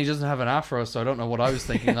definitely doesn't have an afro, so I don't know what I was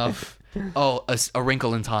thinking of. Oh, a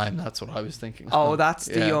Wrinkle in Time. That's what I was thinking of. Oh, that's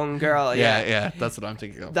the young girl. Yeah, that's what I'm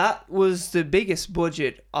thinking of. That was the biggest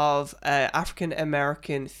budget of African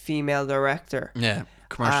American female director. Yeah,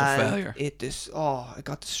 commercial failure. It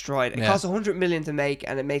got destroyed. It cost 100 million to make,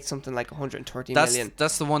 and it made something like 130 million.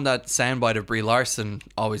 That's the one that soundbite of Brie Larson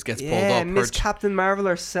always gets pulled up. Yeah, Miss Captain Marvel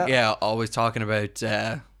herself. Yeah, always talking about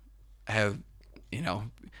how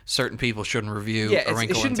certain people shouldn't review A Wrinkle in Time.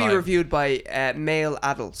 It shouldn't be reviewed by male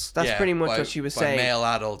adults. That's pretty much what she was saying. Male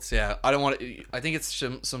adults, yeah. I don't want to. I think it's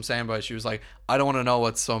some soundbite. She was like, I don't want to know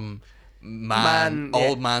what some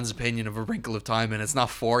old man's opinion of A Wrinkle of Time, and it's not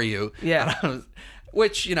for you. Yeah.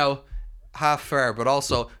 Which, half fair, but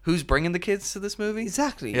also, who's bringing the kids to this movie?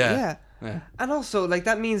 Exactly. Yeah. And also, like,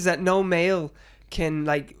 that means that no male can,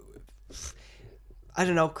 like, I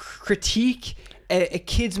don't know, critique a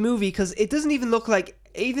kid's movie, because it doesn't even look like,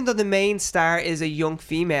 even though the main star is a young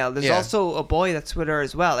female, there's also a boy that's with her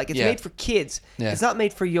as well. Like, it's made for kids. Yeah. It's not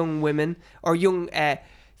made for young women or young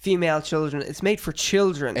female children. It's made for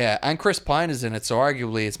children. Yeah, and Chris Pine is in it, so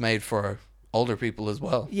arguably it's made for older people as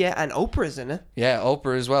well. Yeah, and Oprah's in it. Yeah,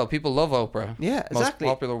 Oprah as well. People love Oprah. Yeah, exactly.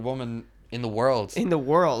 Most popular woman in the world.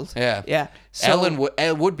 Yeah. Yeah. So, Ellen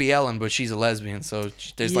would be Ellen, but she's a lesbian, so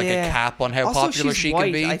there's like a cap on how popular she white.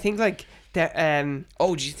 can be. I think like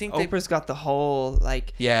Oh, do you think Oprah's got the whole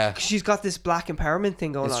like Yeah, she's got this black empowerment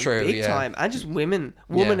thing going It's on true, big yeah. time, and just woman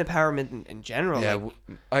empowerment in general. yeah.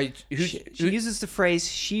 Like, she uses the phrase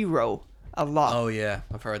 "shero" a lot. Oh yeah,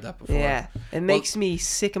 I've heard that before. Yeah, it makes me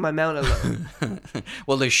sick in my mouth a little.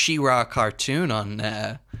 Well, there's She-Ra cartoon on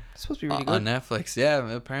It's supposed to be really on good. Netflix. Yeah,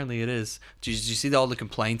 apparently it is. Did you see all the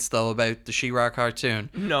complaints though about the She-Ra cartoon?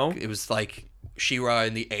 No. It was like She-Ra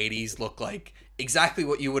in the 80s looked like exactly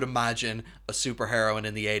what you would imagine a superheroine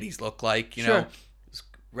in the 80s looked like, you know. Sure. It was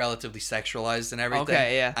relatively sexualized and everything.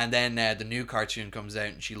 Okay, yeah. And then the new cartoon comes out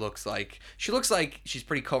and she looks like she's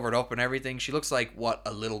pretty covered up and everything. She looks like what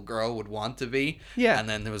a little girl would want to be. Yeah. And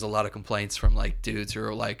then there was a lot of complaints from like dudes who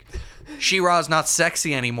were like, She-Ra's not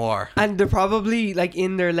sexy anymore. And they're probably like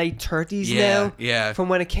in their late 30s now. Yeah. From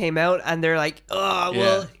when it came out, and they're like, oh,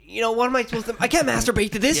 well, you know, what am I supposed to... I can't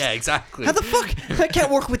masturbate to this. Yeah, exactly. How the fuck? I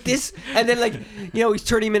can't work with this. And then, like, you know, he's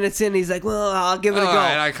 30 minutes in, he's like, well, I'll give it a go.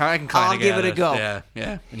 I can kind I'll of give it a go. Yeah,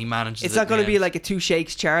 yeah. And he manages It's it not going to in the be end. like a Two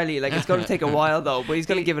Shakes Charlie. Like, it's going to take a while, though, but he's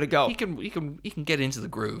going to give it a go. He can get into the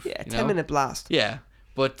groove. Yeah, you 10-minute blast. Yeah,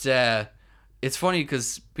 but it's funny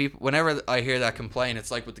because people, whenever I hear that complaint,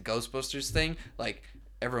 it's like with the Ghostbusters thing. Like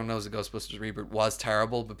everyone knows the Ghostbusters reboot was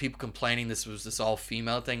terrible, but people complaining this was this all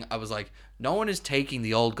female thing. I was like, no one is taking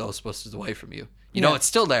the old Ghostbusters away from you. You know, it's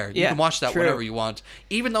still there. You Yeah, can watch that true. whenever you want.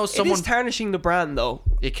 Even though It someone, is tarnishing the brand, though.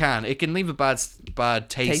 it can leave a bad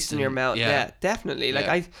taste In your mouth. Yeah, definitely. Like,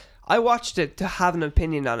 Yeah. I watched it to have an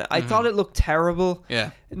opinion on it. I thought it looked terrible.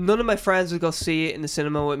 Yeah. None of my friends would go see it in the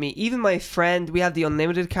cinema with me. Even my friend, we have the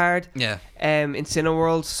unlimited card. Yeah. In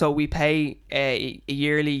Cineworld, so we pay a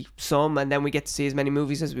yearly sum, and then we get to see as many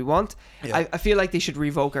movies as we want. Yeah. I feel like they should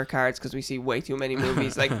revoke our cards because we see way too many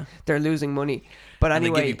movies. Like, they're losing money. But And they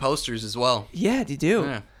anyway, give you posters as well. yeah, they do.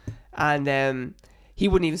 Yeah. And he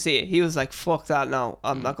wouldn't even see it. He was like, "Fuck that! No,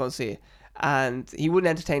 I'm not going to see it." And he wouldn't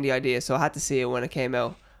entertain the idea, so I had to see it when it came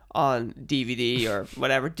out on DVD or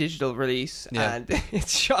whatever digital release. Yeah. And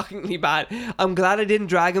it's shockingly bad. I'm glad I didn't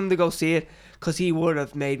drag him to go see it, because he would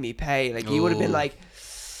have made me pay. Like, he would have been Ooh. like,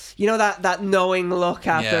 you know, that knowing look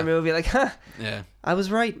after Yeah. a movie, like, huh, Yeah. I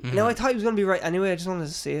was right. No, I thought he was going to be right anyway. I just wanted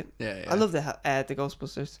to see it. Yeah, yeah. I love the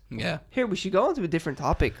Ghostbusters. Yeah. Here, we should go on to a different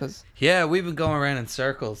topic, because Yeah, we've been going around in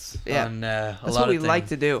circles Yeah. on a that's lot what of we things. like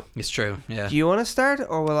to do. It's true. Yeah. Do you want to start,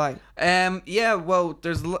 or will I? Yeah. Well,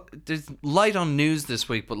 there's light on news this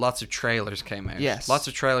week, but lots of trailers came out. Yes. Lots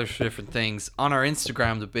of trailers for different things. On our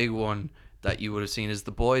Instagram, the big one that you would have seen is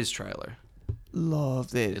the Boys trailer.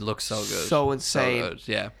 Loved it. It looks so good. So insane. So good.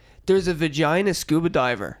 Yeah. There's a vagina scuba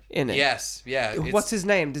diver in it. Yes. Yeah. What's his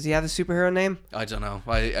name? Does he have a superhero name? I don't know.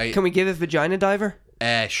 I Can we give it vagina diver?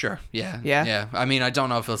 Sure. Yeah. Yeah? Yeah. I mean, I don't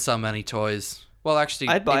know if he'll sell many toys. Well, actually,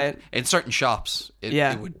 I'd buy it. in certain shops.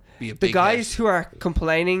 Yeah. It would be a The big guys hit. who are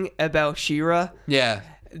complaining about She-Ra, Yeah.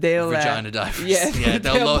 they'll Vagina divers. Yeah,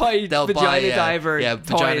 they'll buy vagina diver Yeah,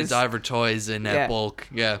 vagina toys. diver toys in Yeah. bulk.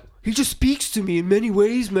 Yeah. He just speaks to me in many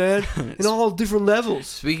ways, man, in all different levels.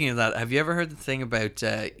 Speaking of that, have you ever heard the thing about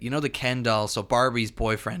you know the Ken doll? So Barbie's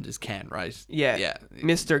boyfriend is Ken, right? Yeah, Yeah.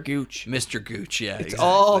 Mr. Gooch. Mr. Gooch. Yeah. It's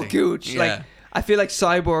all exactly. Gooch. Yeah. Like, I feel like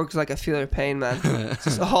Cyborg's like, I feel their pain, man. It's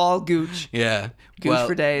just all Gooch. Yeah. Gooch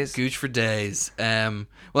for days. Gooch for days.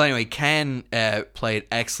 Well, anyway, Ken played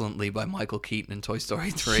excellently by Michael Keaton in Toy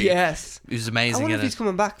Story 3. Yes. He was I amazing wonder in if he's it.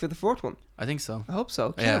 coming back for the fourth one. I think so. I hope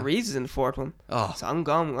so. Keanu Yeah. Reeves is in the fourth one. Oh, So I'm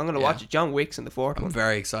going to Yeah. watch it. John Wick's in the fourth I'm one.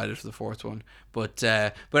 very excited for the fourth one. But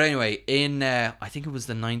anyway, in I think it was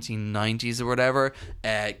the 1990s or whatever,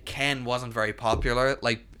 Ken wasn't very popular.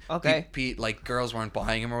 Like, Okay. like girls weren't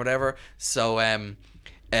buying him or whatever. So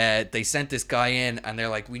they sent this guy in, and they're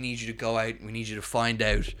like, "We need you to go out. We need you to find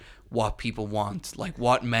out what people want, like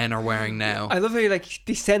what men are wearing now." I love how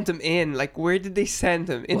they sent him in. Like, where did they send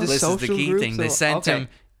him? Into Well, this social is the key groups? thing. They or- sent okay. him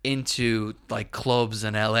into like clubs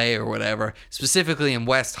in LA or whatever, specifically in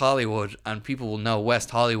West Hollywood, and people will know West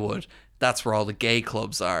Hollywood. That's where all the gay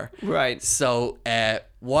clubs are. Right. So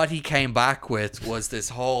what he came back with was this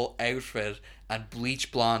whole outfit and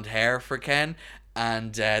bleach blonde hair for Ken.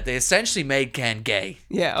 And they essentially made Ken gay.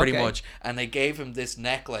 Yeah, Pretty okay. much. And they gave him this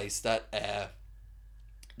necklace that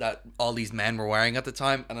that all these men were wearing at the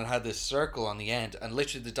time, and it had this circle on the end, and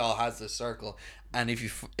literally the doll has this circle. And if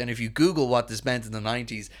you Google what this meant in the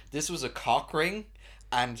 90s, this was a cock ring,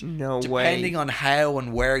 and No depending way. on how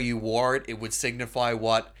and where you wore it, it would signify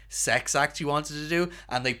what sex act you wanted to do.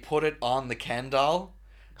 And they put it on the Ken doll,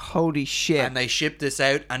 Holy shit. and they shipped this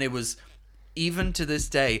out, and it was, even to this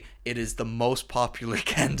day, it is the most popular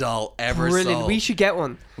Ken doll ever Brilliant. sold. We should get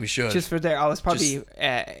one. We should. Just for there. Oh, it's probably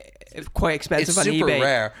quite expensive It's on super eBay.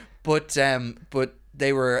 rare, but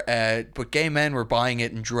but gay men were buying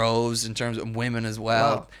it in droves in terms of women as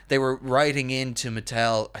well. Wow. They were writing into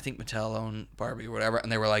Mattel. I think Mattel owned Barbie or whatever,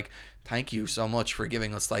 and they were like, "Thank you so much for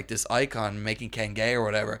giving us like this icon, making Ken gay or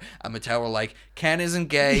whatever." And Mattel were like, "Ken isn't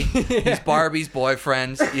gay. He's Barbie's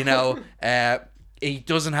boyfriend. You know, he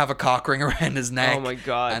doesn't have a cock ring around his neck." Oh my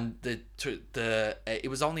God. And it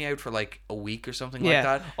was only out for like a week or something like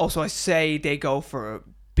that. Also, I say they go for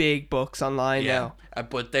big bucks online now.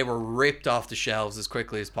 But they were ripped off the shelves as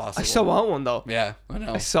quickly as possible. I so want one though. Yeah, I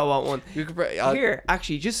know. I so want one. You could Here,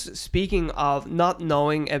 actually, just speaking of not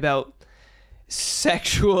knowing about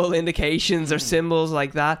sexual indications or symbols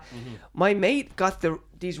like that, my mate got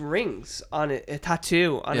these rings on a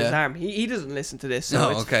tattoo on his arm. He doesn't listen to this,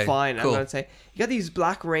 so it's fine. Cool. I'm going to say he got these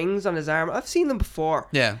black rings on his arm. I've seen them before.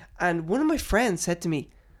 Yeah. And one of my friends said to me,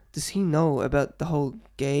 "Does he know about the whole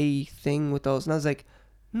gay thing with those?" And I was like,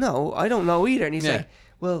 "No, I don't know either." And he's like,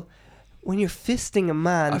 "Well, when you're fisting a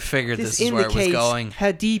man, I figured this is where it was going.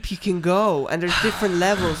 How deep you can go, and there's different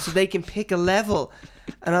levels, so they can pick a level."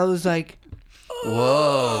 And I was like,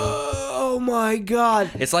 "Whoa, oh my God!"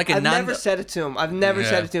 It's like I've never said it to him. I've never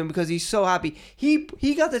said it to him because he's so happy.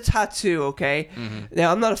 He got the tattoo. Okay,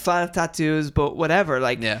 now I'm not a fan of tattoos, but whatever.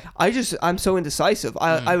 Like, I'm so indecisive.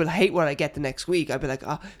 I will hate what I get the next week. I'd be like,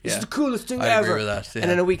 "Oh, this is the coolest thing ever." Agree with that. Yeah.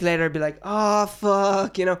 And then a week later, I'd be like, "Oh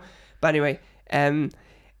fuck," you know. But anyway,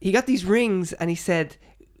 he got these rings, and he said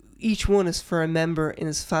each one is for a member in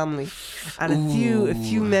his family, and a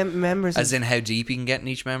few members. As in how deep he can get in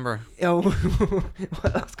each member. Oh,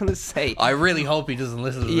 what I was gonna say. I really hope he doesn't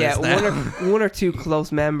listen to this now. one or two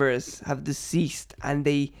close members have deceased, and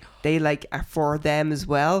they like are for them as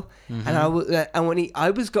well. And I was, and when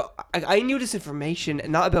I knew this information,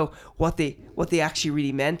 not about what they actually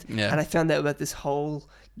really meant. Yeah. And I found out about this whole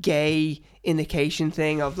gay indication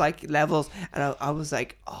thing of like levels, and I was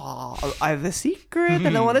like, "Oh, I have a secret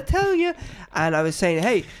and I want to tell you." And I was saying,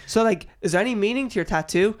 "Hey, so like, is there any meaning to your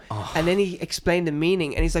tattoo?" And then he explained the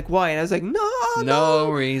meaning, and he's like, "Why?" And I was like, no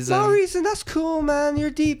reason, that's cool, man, you're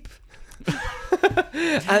deep."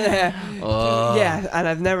 And and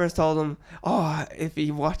I've never told him. Oh, if he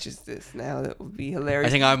watches this now, that would be hilarious.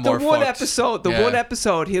 I think I'm more one fucked. one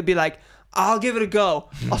episode he'll be like, "I'll give it a go,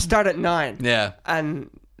 I'll start at 9." And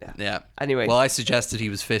anyway, well, I suggested he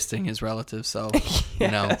was fisting his relative, so you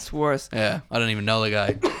know, that's worse. I don't even know the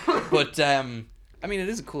guy. But I mean, it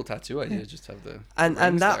is a cool tattoo idea. Just have the and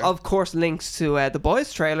that there. Of course links to the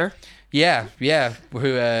Boys trailer. Yeah.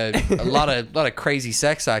 Who a lot of crazy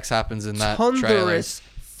sex acts happens in that trailer.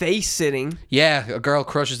 Face sitting. Yeah, a girl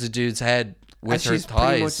crushes a dude's head with her she's thighs.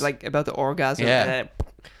 Pretty much like about the orgasm.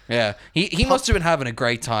 Yeah. He must have been having a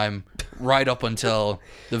great time right up until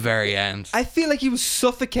the very end. I feel like he was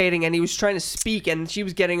suffocating and he was trying to speak and she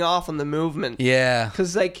was getting off on the movement. Yeah.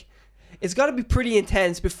 Because like, it's got to be pretty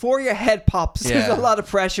intense before your head pops. There's a lot of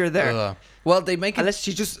pressure there. Well, they make it... Unless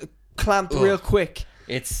she just clamped real quick.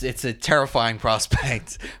 It's a terrifying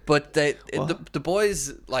prospect. But the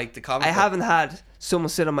boys, like the comic... I haven't had someone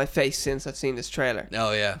sit on my face since I've seen this trailer.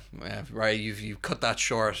 Oh, yeah. Right. You've cut that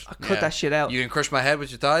short. I cut that shit out. You gonna crush my head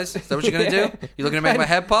with your thighs? Is that what you're going to do? You looking to make my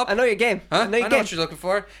head pop? I know your game. Huh? I know what you're looking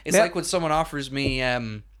for. It's like when someone offers me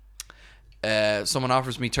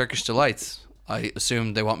Turkish Delights. I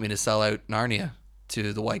assume they want me to sell out Narnia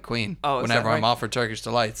to the White Queen. Whenever I'm offered Turkish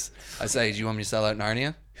Delights, I say, "Do you want me to sell out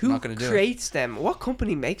Narnia?" Who I'm not gonna do creates them? What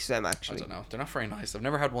company makes them, actually? I don't know. They're not very nice. I've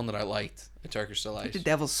never had one that I liked, a Turkish Delight. Like the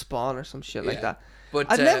Devil's Spawn or some shit like that. But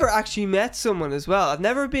I've never actually met someone as well. I've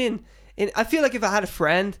never been in... I feel like if I had a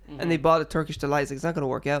friend and they bought a Turkish Delight, it's not going to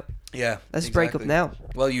work out. Yeah. Let's break up now.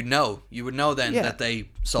 Well, you would know then that they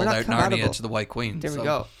sold out Narnia to the White Queen. There we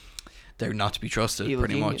go. They're not to be trusted, Evil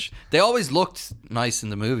pretty genius. much. They always looked nice in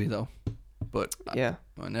the movie, though. But I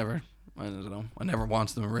don't know. I never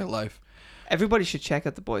wanted them in real life. Everybody should check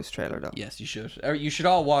out the Boys trailer, though. Yes, you should. You should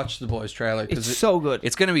all watch the Boys trailer. It's so good.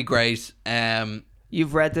 It's going to be great.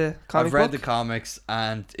 You've read the comic I've read book? the comics,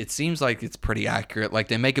 and it seems like it's pretty accurate. Like,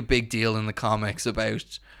 they make a big deal in the comics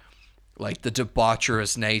about, like, the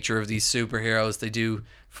debaucherous nature of these superheroes. They do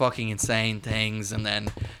fucking insane things, and then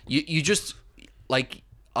you just, like...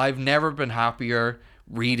 I've never been happier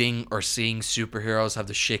reading or seeing superheroes have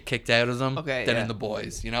the shit kicked out of them than in The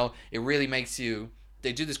Boys. You know, it really makes you...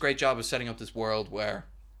 They do this great job of setting up this world where,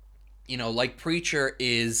 you know, like Preacher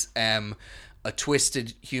is a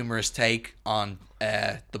twisted, humorous take on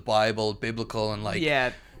the Bible, biblical, and like...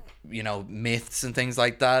 you know, myths and things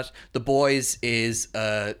like that. The Boys is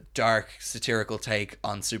a dark, satirical take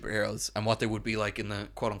on superheroes and what they would be like in the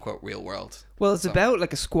quote-unquote real world. Well, it's about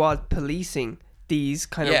like a squad policing these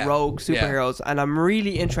kind of rogue superheroes, and I'm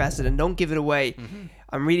really interested, and don't give it away.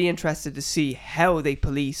 I'm really interested to see how they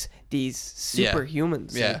police these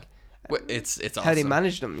superhumans. Yeah. Like, It's awesome. how they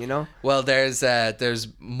manage them, you know? Well, there's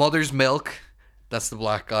Mother's Milk. That's the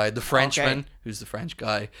black guy. The Frenchman, Okay. who's the French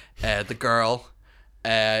guy. The girl.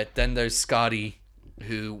 Then there's Scotty,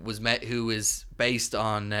 who is based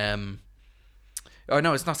on. Oh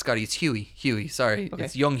no, it's not Scotty. It's Huey. Huey. Sorry, Okay.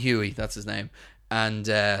 it's young Huey. That's his name.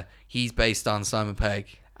 And he's based on Simon Pegg.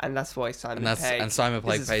 And that's why Simon And Pegg Simon is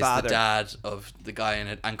Pegg his plays father. the dad of the guy in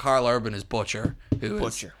it. And Carl Urban is Butcher, who is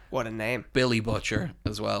Butcher. What a name. Billy Butcher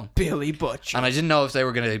as well. Billy Butcher. And I didn't know if they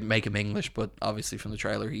were going to make him English, but obviously from the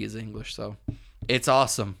trailer he is English, so it's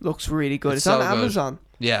awesome. Looks really good. It's so on good. Amazon.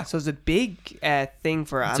 Yeah. So it's a big thing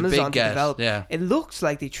for It's a Amazon big to get, develop. yeah. It looks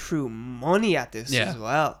like they threw money at this Yeah. as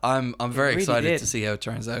well. I'm very really excited did. to see how it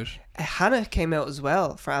turns out. Hannah came out as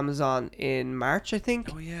well for Amazon in March, I think.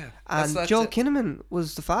 Oh yeah. And Joel Kinnaman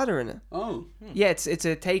was the father in it. Oh. Yeah, it's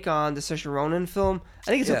a take on the Saoirse Ronan film.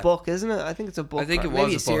 I think it's Yeah. a book, isn't it? I think it's a book. I think or it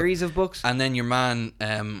maybe was a a book. series of books. And then your man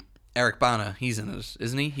Eric Bana, he's in it,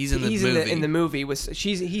 isn't he? He's in the He's movie. in the movie.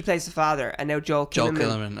 He plays the father, and now Joel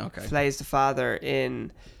Kinnaman okay. plays the father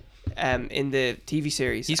in the TV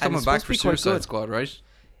series. He's And coming it's back supposed for to be quite Suicide good. Squad, right?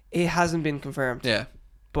 It hasn't been confirmed. Yeah.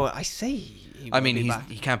 But I say he I will mean, be he back.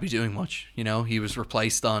 can't be doing much, you know? He was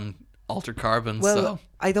replaced on Altered Carbon, Well, so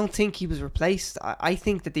I don't think he was replaced. I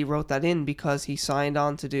think that they wrote that in because he signed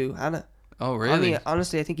on to do Hannah. Oh, I really? mean,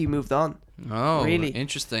 honestly, I think he moved on Oh, really.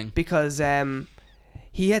 interesting. because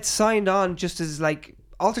he had signed on just as like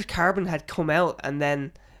Altered Carbon had come out, and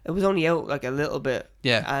then it was only out like a little bit.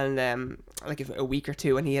 Yeah. And like a week or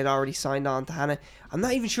two, and he had already signed on to Hannah. I'm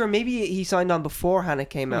not even sure. Maybe he signed on before Hannah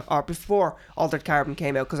came out, or before Altered Carbon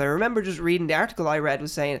came out, because I remember just reading the article I read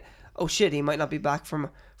was saying, "Oh shit, he might not be back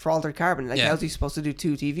for Altered Carbon. Like, Yeah. how's he supposed to do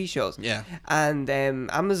 2 TV shows?" Yeah. And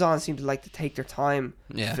Amazon seemed to like to take their time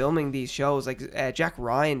Yeah. filming these shows. Like Jack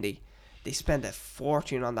Ryan, they spend a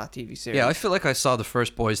fortune on that TV series. Yeah, I feel like I saw the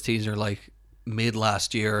first Boys teaser like mid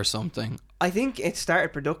last year or something. I think it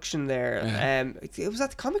started production there. Yeah. It was at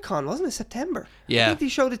the Comic-Con, wasn't it? September. Yeah. I think they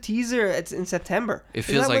showed a teaser. It's in September. It Is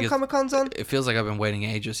feels that like when Comic-Con's on? It feels like I've been waiting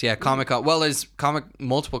ages. Yeah, Comic Con. Well, there's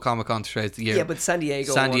multiple Comic Con throughout the year. Yeah, but San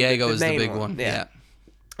Diego. San Diego is the main big one. Yeah.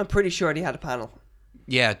 I'm pretty sure they had a panel.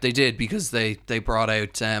 Yeah, they did because they brought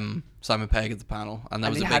out Simon Pegg at the panel, and that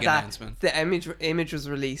was they a had big announcement. The image was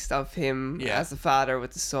released of him Yeah. as the father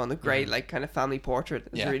with the son. A great like kind of family portrait.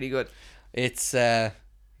 It's Yeah. really good. It's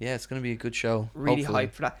it's gonna be a good show. Really hopefully.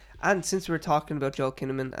 hyped for that. And since we're talking about Joel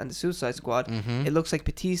Kinnaman and the Suicide Squad, Mm-hmm. it looks like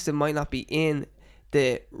Batista might not be in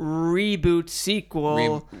the reboot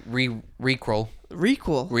sequel. Requel.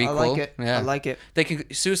 Requel. I like it. Yeah. I like it. They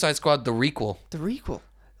can Suicide Squad the requel. The requel.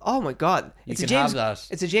 Oh my god. You It's can a James have that.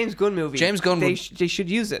 It's a James Gunn movie. James Gunn They, would- they should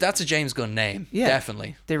use it. That's a James Gunn name. Yeah.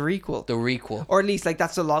 Definitely. The requel. The requel. Or at least like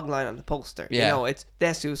that's the log line on the poster. Yeah. You know, it's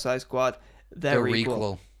the Suicide Squad. The The requel.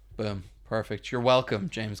 requel. Boom. Perfect. You're welcome,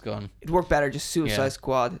 James Gunn. It'd work better just Suicide Yeah.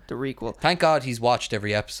 Squad, the requel. Thank God he's watched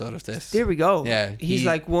every episode of this. There we go. Yeah, He's he-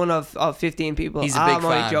 like one of 15 people. He's a big I'm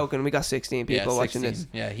only fan. joking. We got 16 people watching 16. this.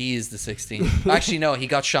 Yeah, he is the 16. Actually, no, he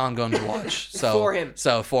got Sean Gunn to watch. So For him.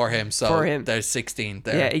 So for him. So For him. there's 16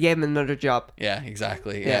 there. Yeah, he gave him another job. Yeah,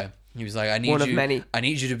 exactly. Yeah. Yeah. He was like, I need One of you. many. I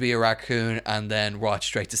need you to be a raccoon and then watch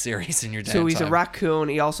straight to series in your downtime. So he's a raccoon.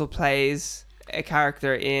 He also plays a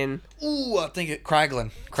character in Ooh, I think it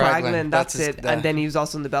Kraglin. Kraglin. That's his- it. And then he was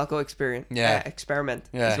also in the Belko Experiment. Yeah. Experiment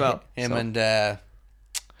yeah, as well. Him So- and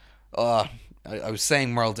I was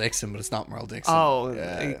saying Merle Dixon, but it's not Merle Dixon. Oh,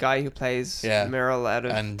 the guy who plays Yeah. Meryl out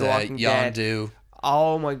of and The Walking Dead. Yondu.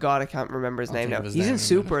 Oh my god, I can't remember his name think now. of his He's name in in a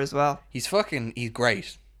Super as well. He's great.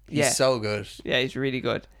 He's Yeah. so good. Yeah, he's really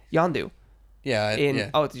good. Yondu. Yeah.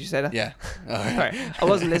 In Oh, did you say that? Yeah. All right. Sorry, I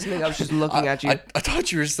wasn't listening. I was just looking at you. I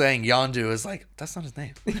thought you were saying Yondu. I was like, that's not his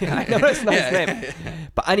name. Yeah, I know that's not his Yeah. name.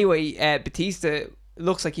 But anyway, Batista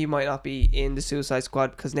looks like he might not be in the Suicide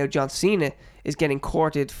Squad because now John Cena is getting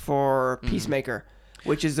courted for Peacemaker,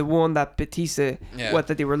 which is the one that Batista, Yeah. what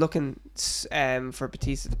that they were looking for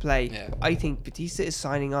Batista to play. Yeah. I think Batista is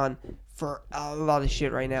signing on for a lot of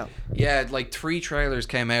shit right now. Yeah, like 3 trailers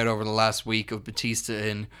came out over the last week of Batista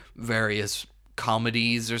in various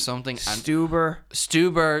comedies or something. And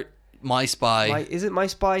Stuber, My Spy. Is it My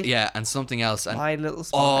Spy? Yeah, and something else. And My Little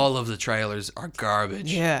Spy. all of the trailers are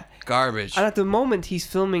garbage. Yeah. Garbage. And at the moment, he's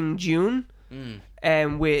filming June,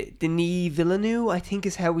 Mm. with Denis Villeneuve, I think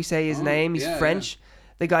is how we say his name. He's yeah, French.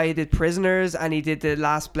 The guy who did Prisoners and he did the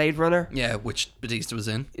last Blade Runner. Yeah, which Batista was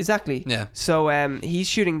in. Exactly. Yeah. So he's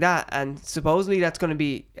shooting that, and supposedly that's going to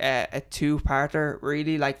be a 2-parter.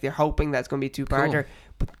 Really, like they're hoping that's going to be a 2-parter.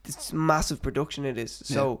 But it's massive production it is.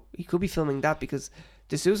 So he could be filming that because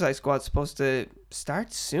the Suicide Squad's supposed to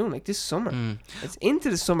start soon, like this summer. It's into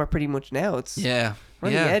the summer pretty much now. It's Yeah. we're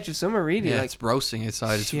on the edge of summer, really. Yeah, like it's roasting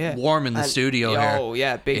outside. It's Yeah. warm in the And- studio here. Oh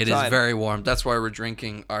yeah, big It time. is very warm. That's why we're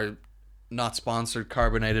drinking our not sponsored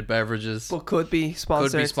carbonated beverages. but could be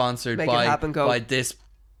sponsored. Could be sponsored Make it by happen, Coke. by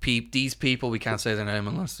these people. We can't say their name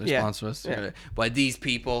unless they Yeah. sponsor us. Yeah. By these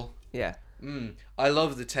people. Yeah. I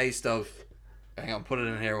love the taste of. Hang on, put it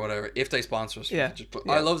in here, whatever. If they sponsor us, Yeah.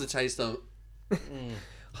 I love the taste of.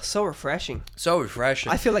 So refreshing. So refreshing.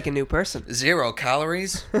 I feel like a new person. 0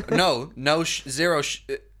 calories. Zero.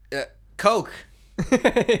 Coke.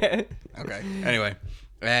 Okay. Anyway.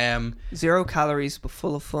 0 calories, but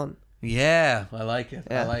full of fun. Yeah, I like it.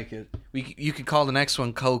 Yeah. I like it. You could call the next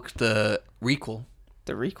one Coke the Requel.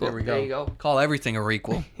 The requel. There we go. There you go. Call everything a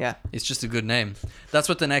requel. Yeah. It's just a good name. That's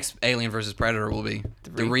what the next Alien vs Predator will be.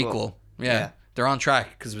 The requel. requel. Yeah. Yeah. They're on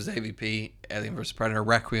track because it was AVP, Alien vs Predator,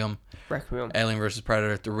 Requiem, Requiem. Alien vs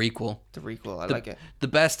Predator, the requel. The requel. I like it. The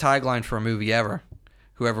best tagline for a movie ever.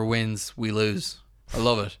 Whoever wins, we lose. I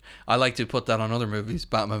love it. I like to put that on other movies.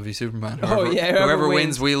 Batman v Superman. Whoever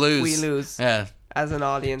wins, we lose. We lose. Yeah. As an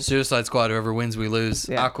audience. Suicide Squad. Whoever wins, we lose.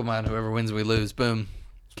 Yeah. Aquaman. Whoever wins, we lose. Boom.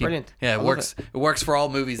 Brilliant. Yeah, I it love works. It works for all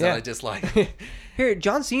movies that Yeah. I dislike. Here,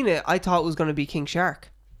 John Cena, I thought was going to be King Shark.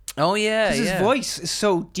 Oh yeah, Because his voice is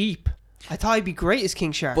so deep. I thought he'd be great as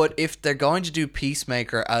King Shark. But if they're going to do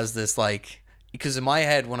Peacemaker as this, like, because in my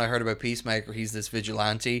head when I heard about Peacemaker, he's this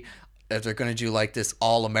vigilante. If they're going to do like this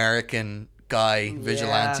all-American guy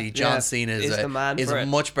vigilante, John Cena is the man is for a it.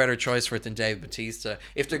 much better choice for it than Dave Bautista.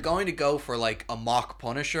 If they're going to go for like a mock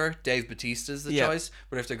Punisher, Dave Bautista's the Yeah. choice.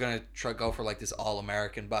 But if they're going to go for like this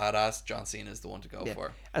all-American badass, John Cena is the one to go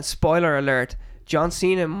for. And spoiler alert, John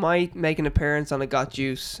Cena might make an appearance on a Got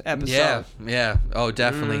Juice episode. Yeah. Oh,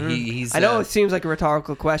 definitely. He's. I know it seems like a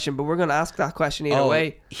rhetorical question, but we're going to ask that question either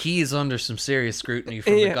way. He is under some serious scrutiny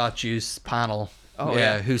from the Got Juice panel. Oh,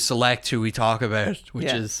 yeah. Who select who we talk about, which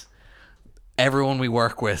Yeah. is everyone we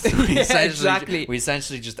work with. Exactly. We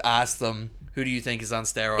essentially just ask them, who do you think is on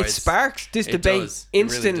steroids? It sparks this It debate does. It really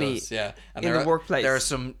instantly does, yeah. And in the workplace. There are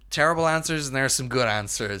some terrible answers and there are some good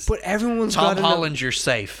answers. But everyone's Tom got Holland, you're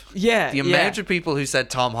safe. Yeah, The amount of people who said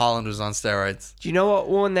Tom Holland was on steroids. Do you know what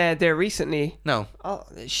one there recently? No. Oh,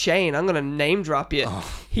 Shane, I'm gonna name drop you.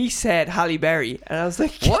 He said Halle Berry, and I was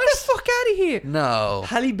like, "Get What? the fuck out of here!" No.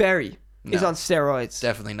 Halle Berry is No. on steroids.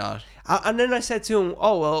 Definitely not. And then I said to him,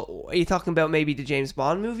 "Oh well, are you talking about maybe the James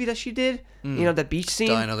Bond movie that she did? You know, the beach scene?"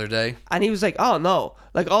 Die Another Day. And he was like, "Oh no,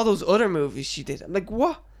 like all those other movies she did." I'm like,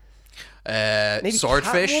 "What?" Maybe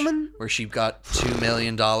Swordfish, Catwoman? where she got $2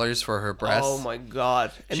 million for her breasts. Oh my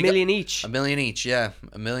god, a She million each, $1 million each, yeah.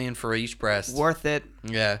 $1 million for each breast. worth it.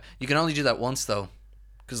 Yeah. You can only do that once, though.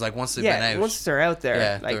 Because, like, once they've been Yeah, out. once they're out there,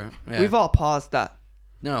 Yeah, like yeah. we've all paused that.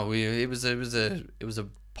 No, it was a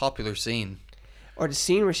popular scene. Or the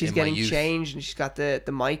scene where she's In my getting youth. changed and she's got the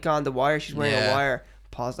mic on, the wire, she's wearing a Yeah. wire.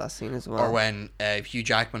 Pause that scene as well. Or when Hugh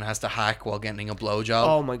Jackman has to hack while getting a blowjob.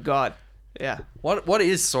 Oh my god. Yeah. What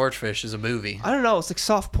is Swordfish as a movie? I don't know, it's like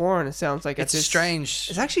soft porn, it sounds like. It's strange.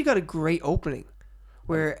 It's actually got a great opening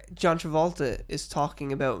where John Travolta is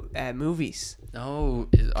talking about movies. No.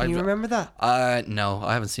 Can you remember that? No,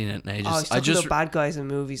 I haven't seen it in ages. Oh, he's talking about bad guys in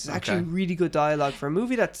movies. It's actually really good dialogue for a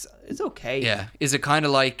movie it's okay. Yeah. Is it kind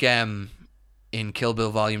of like in Kill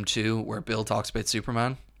Bill Volume 2 where Bill talks about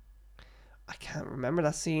Superman? I can't remember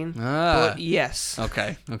that scene. Ah. But yes.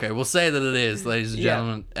 Okay. We'll say that it is, ladies and Yeah.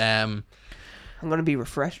 gentlemen. I'm going to be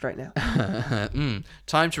refreshed right now.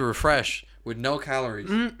 Time to refresh with no calories.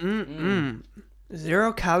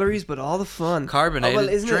 0 calories, but all the fun. Carbonated well,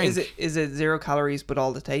 isn't drink. it? Is it 0 calories, but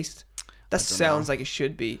all the taste? That sounds like it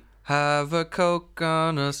should be. Have a Coke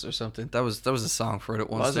on us or something. That was a song for it at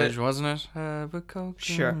one Was stage, it? wasn't it? Have a Coke.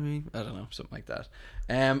 Sure. On me. I don't know, something like that.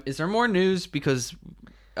 Is there more news? Because,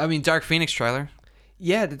 I mean, Dark Phoenix trailer.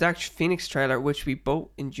 Yeah, the Dark Phoenix trailer, which we both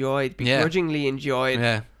enjoyed, Yeah. begrudgingly enjoyed.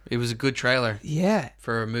 Yeah, it was a good trailer Yeah.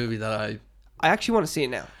 for a movie that I actually want to see it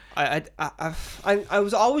now. I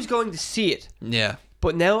was always going to see it, yeah.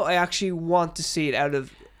 but now I actually want to see it out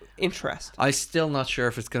of interest. I'm still not sure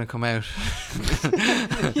if it's gonna come out.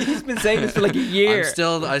 He's been saying this for like a year.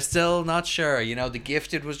 I'm still not sure. You know, The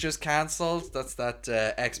Gifted was just cancelled. That's that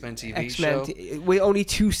X-Men TV show. With only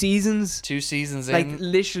 2 seasons. 2 seasons in. Like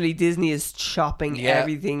literally, Disney is chopping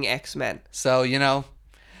everything X-Men. So, you know,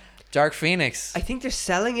 Dark Phoenix. I think they're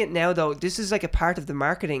selling it now though. This is like a part of the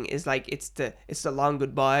marketing. Is like it's the long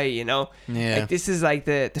goodbye. You know. Yeah. Like this is like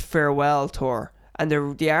the farewell tour, and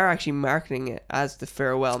they are actually marketing it as the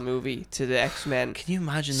farewell movie to the X-Men. Can you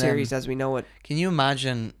imagine series them? as we know it? Can you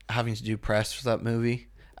imagine having to do press for that movie?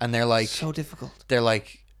 And they're like, So difficult. they're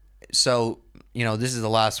like, so you know, this is the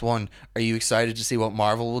last one. Are you excited to see what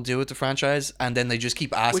Marvel will do with the franchise? And then they just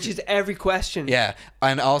keep asking. Which is every question. Yeah.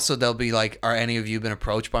 And also they'll be like, are any of you been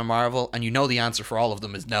approached by Marvel? And you know the answer for all of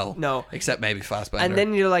them is no. No. Except maybe Fassbender. And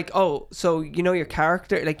then you're like, oh, so you know your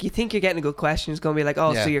character, like you think you're getting a good question. It's going to be like,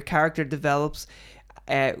 oh, Yeah. so your character develops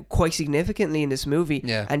quite significantly in this movie.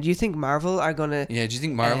 Yeah. And do you think Marvel are going to Yeah, do you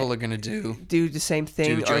think Marvel are going to do the same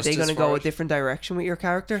thing, or are they going to go a different direction with your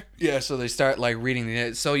character? Yeah, so they start like reading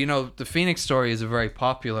the. So you know, the Phoenix story is a very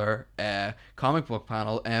popular comic book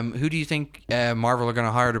panel. Who do you think Marvel are going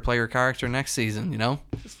to hire to play your character next season? You know,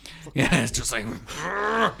 yeah, it's just like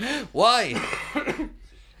why?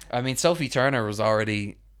 I mean, Sophie Turner was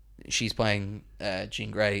already. She's playing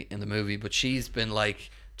Jean Grey in the movie, but she's been like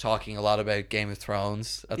talking a lot about Game of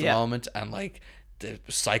Thrones at the moment, and like the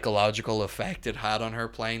psychological effect it had on her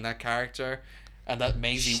playing that character. And that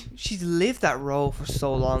Maisie... She's lived that role for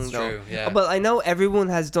so long, It's though. true, yeah. But I know everyone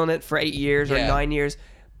has done it for 8 years or Yeah. 9 years,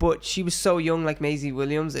 but she was so young, like Maisie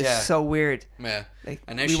Williams. It's Yeah. so weird. Yeah. Like,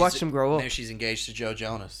 And now we watched them grow up. Now she's engaged to Joe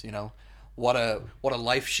Jonas, you know. What a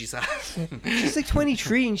life she's had. She's like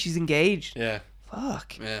 23 and she's engaged. Yeah.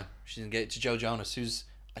 Fuck. Yeah. She's engaged to Joe Jonas, who's...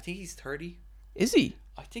 I think he's 30. Is he?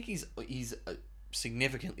 I think he's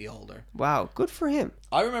significantly older. Wow. Good for him.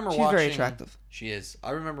 I remember She's watching... very attractive. She is.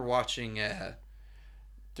 I remember watching...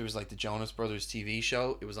 there was like the Jonas Brothers TV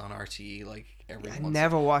show. It was on RTE like every I month.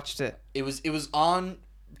 never watched it. It was on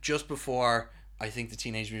just before I think the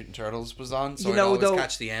Teenage Mutant Turtles was on, so You know, I'd always though,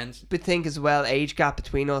 catch the end. But think as well, age gap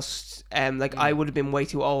between us. Like I would have been way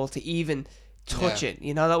too old to even touch Yeah. it.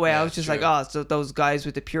 You know, that way Yeah, I was just true. like, oh, so those guys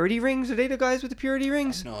with the purity rings, are they the guys with the purity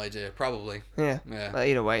rings? No idea. Probably. Yeah. Yeah. Well,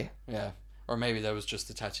 either way. Yeah. Or maybe that was just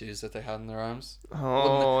the tattoos that they had in their arms.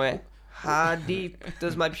 Oh, how deep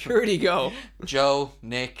does my purity go? Joe,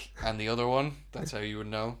 Nick, and the other one. That's how you would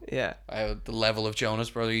know. Yeah. The level of Jonas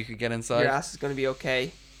Brother you could get inside. Your ass is going to be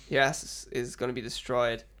okay. Your ass is going to be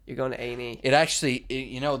destroyed. You're going to A&E. It actually,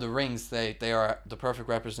 you know, the rings, they are the perfect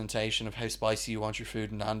representation of how spicy you want your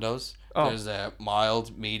food in Nando's. Oh. There's a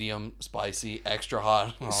mild, medium, spicy, extra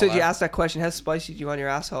hot. and all So you that. ask that question, how spicy do you want your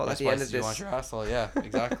asshole How at the end spicy of do you this? want your asshole? Yeah,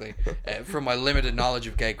 exactly. From my limited knowledge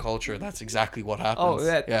of gay culture, that's exactly what happens. Oh,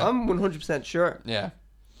 yeah. Yeah. I'm 100% sure. Yeah.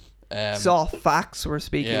 It's all facts we're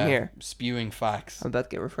speaking yeah, here. spewing facts. I'm about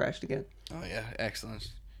to get refreshed again. Oh yeah,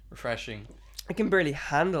 excellent, refreshing. I can barely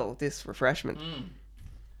handle this refreshment.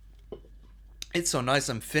 It's so nice.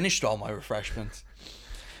 I'm finished all my refreshments.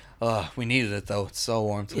 We needed it though. It's so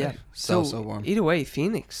warm today. Yeah. So warm. Either way,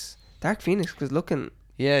 Phoenix. Dark Phoenix was looking...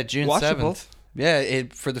 Yeah, June Watchable. 7th. Yeah,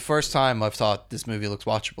 for the first time I've thought this movie looks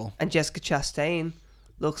watchable. And Jessica Chastain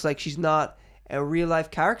looks like she's not a real life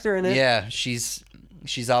character in it. Yeah, she's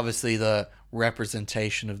obviously the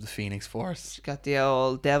representation of the Phoenix Force. She's got the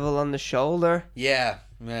old devil on the shoulder Yeah.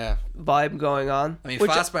 vibe going on. I mean,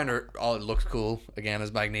 Which, Fassbender looks cool again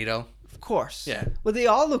as Magneto. of course. Yeah. Well, they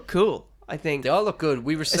all look cool, I think. They all look good.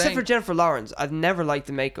 We were saying... Except for Jennifer Lawrence. I've never liked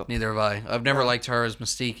the makeup. Neither have I. I've never liked her as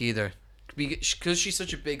Mystique either. Because she's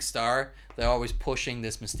such a big star, they're always pushing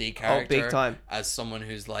this Mystique character big time. as someone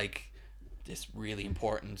who's like this really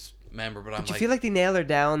important member. But I'm Do you like, feel like they nailed her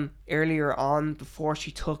down earlier on before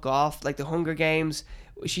she took off? Like the Hunger Games.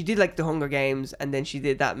 She did like the Hunger Games and then she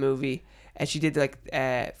did that movie. And she did like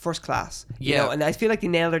First Class. You Yeah. know? And I feel like they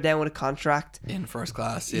nailed her down with a contract. in First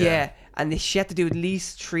Class. Yeah. Yeah. And she had to do at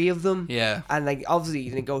least 3 of them. Yeah. And like obviously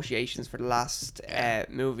the negotiations for the last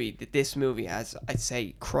movie, this movie has, I'd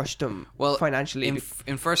say, crushed them Well, financially.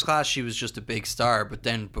 in First Class, she was just a big star. But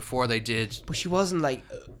then before they did, But she wasn't like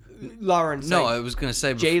Lawrence. no, like I was gonna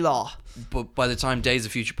say, J-Law. but by the time Days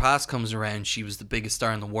of Future Past comes around, she was the biggest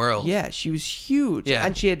star in the world. Yeah, she was huge. Yeah.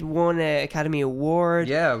 And she had won an Academy Award.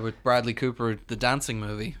 Yeah, with Bradley Cooper, the dancing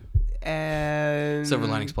movie, Silver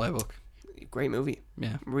Linings Playbook. Great movie.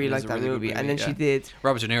 Yeah, Really it is liked a that really good movie. And then yeah. she did.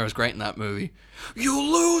 Robert De Niro's great in that movie. You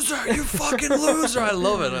loser! You fucking loser! I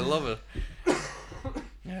love it. I love it.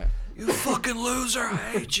 Yeah. You fucking loser! I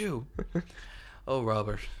hate you. Oh,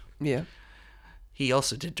 Robert. Yeah. He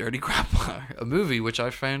also did Dirty Grandpa, a movie which I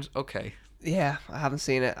found okay. Yeah, I haven't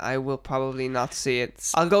seen it. I will probably not see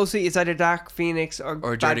it. I'll go see it's either Dark Phoenix or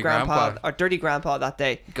Bad Dirty Grandpa. or Dirty Grandpa that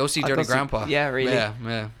day. Go see I'll Dirty go see- Grandpa. yeah, really.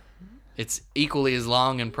 Yeah. It's equally as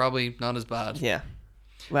long and probably not as bad. Yeah.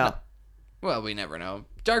 Well, Well, we never know.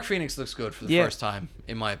 Dark Phoenix looks good for the Yeah. first time,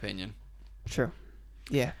 in my opinion. true.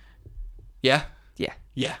 Yeah. Yeah? Yeah.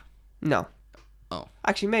 Yeah. No. Oh.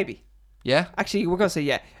 Actually, maybe. Yeah? Actually, we're going to say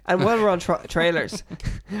yeah. And while we're on trailers,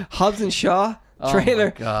 Hobbs and Shaw Oh trailer.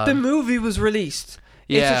 my God. The movie was released.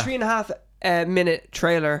 Yeah. It's a 3.5 minute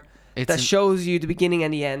trailer It's that shows you the beginning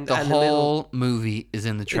and the end The and the middle whole movie is in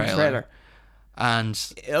the in the trailer. trailer. And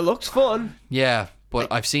It looks fun. yeah,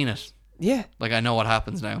 but I've seen it. Yeah. Like, I know what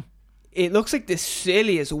happens now. It looks like the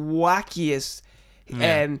silliest, wackiest.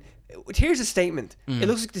 Yeah. Here's a statement. It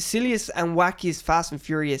looks like the silliest and wackiest Fast and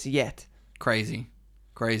Furious yet. Crazy.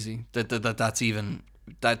 That's even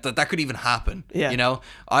that could even happen. Yeah. You know,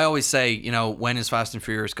 I always say, you know, when is Fast and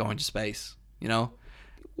Furious going to space? You know,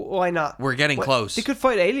 Why not? we're getting close. They could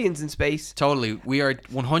fight aliens in space. Totally, we are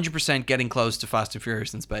 100% getting close to Fast and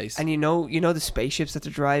Furious in space. And you know the spaceships that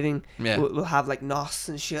they're driving Yeah. will have like NOS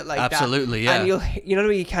and shit like that. Absolutely, yeah. And you know the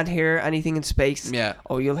way you can't hear anything in space. Yeah.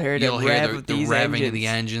 Oh, you'll hear the rev of the these revving engines. of the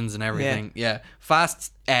engines and everything. Yeah.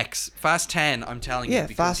 Fast 10. I'm telling Yeah, you,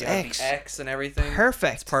 because Fast you have X. the X and everything.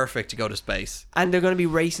 Perfect. It's perfect to go to space. And they're gonna be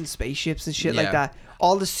racing spaceships and shit like Yeah. that.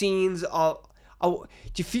 All the scenes. Do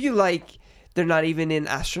you feel like they're not even in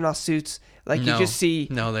astronaut suits? Like you No. just see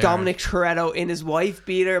No, they Dominic Toretto in his wife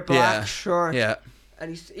beater, black shirt. Yeah.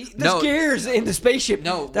 And there's No. gears in the spaceship.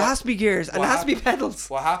 No, there has to be gears, and what there has to be pedals.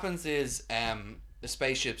 What happens is the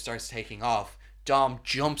spaceship starts taking off. Dom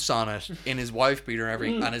jumps on it in his wife beater and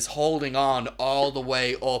everything, and is holding on all the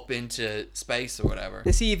way up into space or whatever.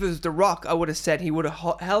 To see if it was The Rock, I would have said he would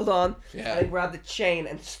have held on Yeah. and grabbed the chain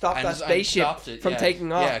and stopped And that just- and spaceship stopped it, from yeah.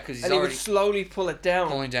 taking off. Yeah, 'cause he's and he would already slowly pull it down.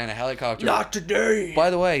 Pulling down a helicopter. Not today. By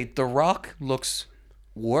the way, The Rock looks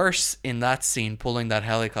worse in that scene pulling that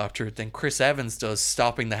helicopter than Chris Evans does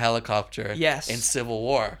stopping the helicopter Yes. in Civil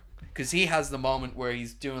War. Because he has the moment where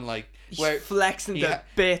he's doing like... He's where flexing he the ha-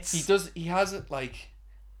 bits. He has it like...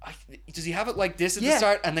 does he have it like this at Yeah. the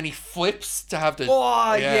start and then he flips to have the...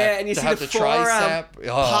 Oh, yeah, and you to see have the forearm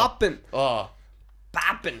popping. Oh.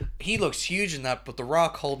 Bapping. He looks huge in that, but The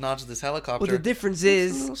Rock holding onto this helicopter... Well, the difference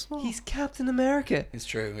little is small. he's Captain America It's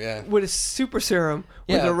true, yeah. with a super serum.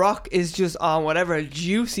 Where Yeah. The Rock is just on whatever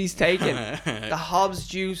juice he's taking. The Hobbs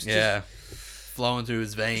juice. Yeah. Flowing through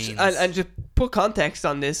his veins. And just put context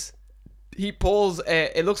on this. He pulls.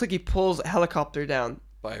 It looks like he pulls a helicopter down.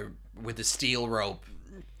 With a steel rope.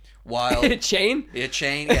 While... A chain. A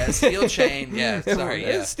chain, yeah, steel chain, yeah. Sorry,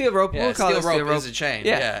 yeah. Steel rope. Yeah, We'll call steel it rope steel rope. is a chain.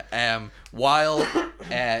 Yeah. Yeah. While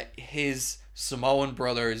his Samoan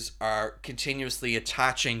brothers are continuously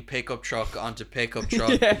attaching pickup truck onto pickup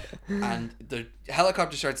truck, Yeah. and the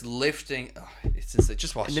helicopter starts lifting. Oh, it's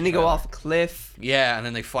just watch. And then the they go trailer. off a cliff. Yeah, and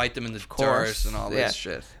then they fight them in the course, dirt and all yeah. this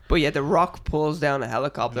shit. But yeah, The Rock pulls down a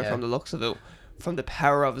helicopter Yeah. from the looks of it, from the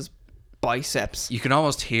power of his biceps. You can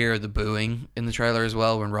almost hear the booing in the trailer as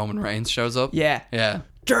well when Roman Reigns shows up. Yeah. Yeah.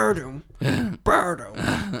 Durdum.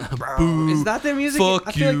 Burdum. Is that their music? Fuck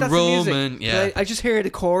I feel like you, that's the music. Roman. Yeah. I just hear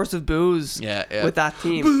the chorus of boos Yeah, yeah. with that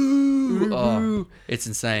team. Boo! Boo. Oh, it's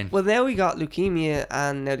insane. Well, now we got leukemia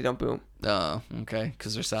and now they don't boo him. Oh, okay,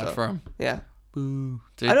 because they're sad for him. Yeah. Boo.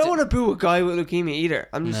 I don't want to boo a guy with leukemia either.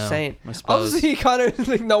 I'm just No, saying. I suppose. Obviously, he kind of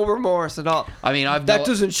like no remorse at all. I mean, That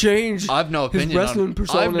doesn't change. I've no his opinion wrestling on.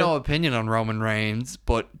 persona. I've no opinion on Roman Reigns,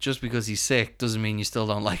 but just because he's sick doesn't mean you still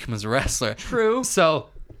don't like him as a wrestler. True. So,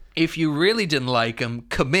 if you really didn't like him,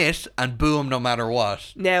 commit and boo him no matter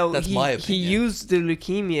what. Now That's he, my he opinion. used the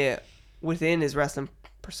leukemia within his wrestling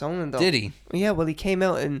persona, though. Did he? Yeah. Well, he came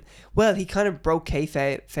out and he kind of broke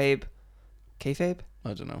kayfabe. Kayfabe.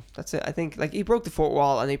 I don't know. That's it. I think like he broke the fourth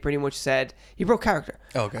wall and he pretty much said he broke character.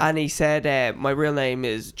 Okay. And he said, "My real name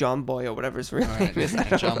is John Boy or whatever his real name is." I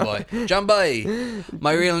don't John know. Boy. John Boy.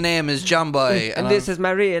 My real name is John Boy. And this is my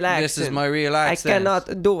real accent. This is my real accent. I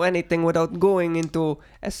cannot do anything without going into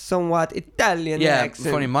a somewhat Italian Yeah, accent.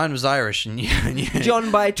 funny. Mine was Irish, and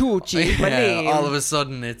John Baitucci, my name. All of a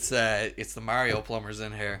sudden, it's the Mario plumbers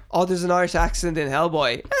in here. Oh, there's an Irish accent in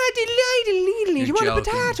Hellboy. Do you want a joking.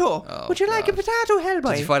 potato? Oh, Would you like a God. potato,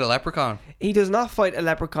 Hellboy? Did he fight a leprechaun? He does not fight a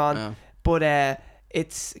leprechaun, No. but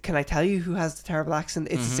it's. Can I tell you who has the terrible accent?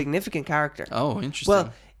 It's a significant character. Oh, interesting.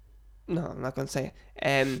 Well, no, I'm not going to say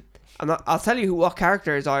it. I'm not. I'll tell you what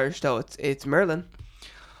character is Irish though. It's Merlin.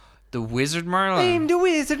 the Wizard Merlin. I'm the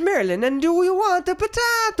wizard Merlin, and do you want a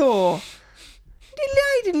potato?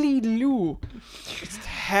 Delighted. It's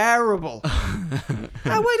terrible.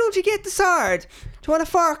 Why don't you get the sword? Do you want a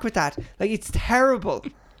fork with that? Like, it's terrible.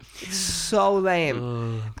 It's so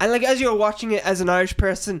lame. And like, as you're watching it as an Irish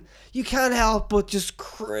person, you can't help but just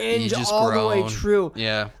cringe You just all the way groan. through.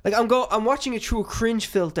 Yeah. Like, I'm watching it through a cringe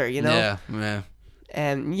filter, you know? Yeah.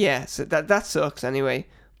 Yeah. Yeah, so that sucks anyway.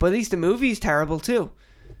 But at least the movie's terrible too.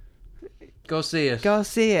 Go see it. Go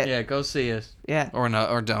see it. Yeah, go see it. Yeah. Or not,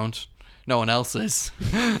 or don't. No one else is.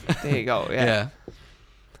 There you go. Yeah. Yeah.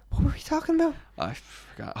 What were we talking about? I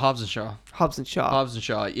forgot. Hobbs and Shaw. Hobbs and Shaw. Hobbs and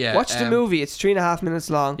Shaw. Yeah. Watch the movie. It's 3.5 minutes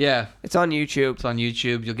long. Yeah. It's on YouTube. It's on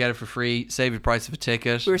YouTube. You'll get it for free. Save the price of a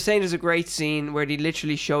ticket. We were saying there's a great scene where they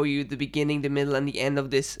literally show you the beginning, the middle, and the end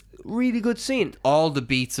of this really good scene. All the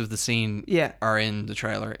beats of the scene Yeah. are in the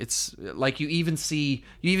trailer. It's like you even see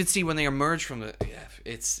when they emerge from the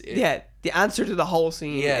The answer to the whole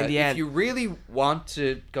scene in the end. If you really want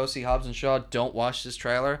to go see Hobbs and Shaw, don't watch this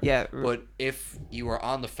trailer. Yeah. But if you are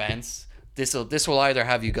on the fence, this will either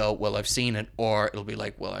have you go, well, I've seen it, or it'll be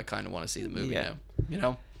like, well, I kind of want to see the movie now. You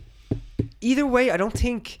know. Either way, I don't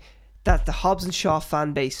think that the Hobbs and Shaw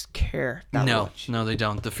fan base care that much. No, they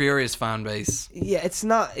don't. The Furious fan base. Yeah, it's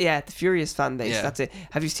not. Yeah, the Furious fan base. Yeah. That's it.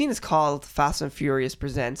 Have you seen? It's called Fast and Furious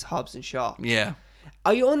presents Hobbs and Shaw. Yeah.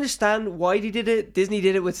 I understand why they did it. Disney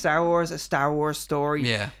did it with Star Wars, a Star Wars story.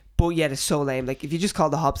 Yeah. But yet it's so lame. Like if you just call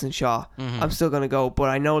the Hobbs and Shaw, I'm still gonna go. But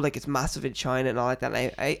I know like it's massive in China and all like that.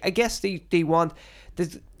 And I guess they want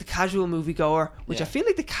the casual moviegoer, which I feel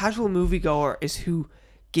like the casual moviegoer is who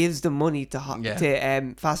gives the money to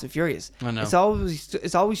Fast and Furious. I know. It's always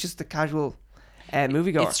just the casual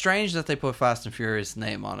moviegoer. It's strange that they put Fast and Furious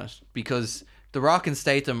name on it because The Rock and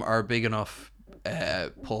Statham are a big enough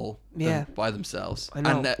pull by themselves. I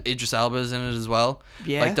know. And Idris Elba is in it as well.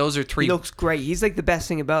 Yeah. Like those are three. He looks great. He's like the best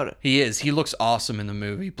thing about it. He is. He looks awesome in the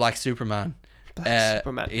movie. Black Superman.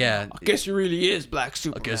 Superman. Yeah. I guess he really is Black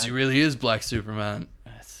Superman. I guess he really is Black Superman.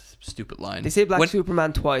 That's a stupid line. They say Black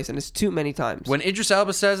Superman twice, and it's too many times. When Idris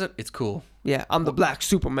Elba says it, it's cool. Yeah, I'm the Black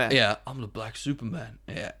Superman. Yeah, I'm the Black Superman.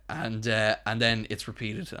 Yeah, and then it's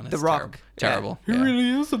repeated, and it's The Rock. terrible. Yeah. He really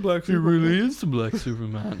is the Black Superman. He really is the Black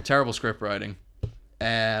Superman. Terrible script writing.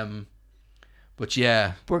 But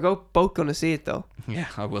yeah. We're both going to see it, though. Yeah,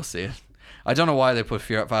 I will see it. I don't know why they put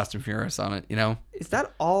Fast and Furious on it, you know? Is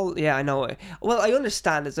that all? Yeah, I know. Well, I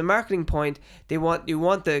understand. It's a marketing point. You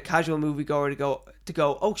want the casual moviegoer to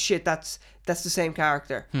go, oh shit, that's the same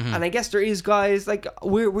character. And I guess there is guys, like,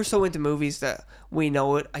 we're so into movies that we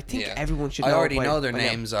know it. I think everyone should know it. I already know their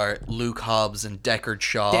names are Luke Hobbs and Deckard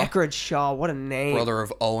Shaw. Deckard Shaw, what a name. Brother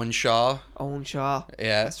of Owen Shaw. Owen Shaw.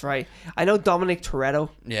 Yeah. That's right. I know Dominic Toretto.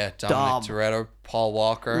 Yeah, Dominic Toretto. Paul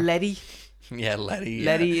Walker. Letty. Yeah, Letty.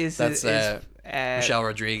 Yeah. Letty that's Michelle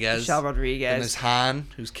Rodriguez. And there's Han,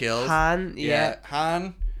 who's killed. Han, yeah.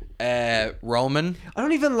 Han. Roman. I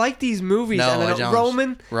don't even like these movies. No, and I don't.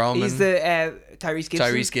 Roman. He's the Tyrese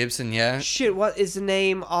Gibson. Tyrese Gibson, yeah. Shit, what is the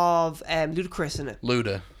name of Ludacris in it?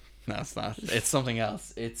 Luda. No, it's not. It's something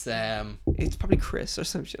else. It's It's probably Chris or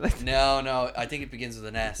some shit like that. No. I think it begins with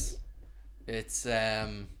an S. It's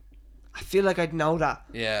I feel like I'd know that.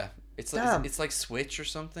 Yeah. It's like Switch or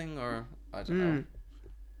something, or I don't know.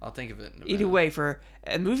 I'll think of it in a Either minute. way, for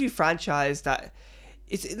a movie franchise that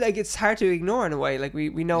it's hard to ignore in a way. Like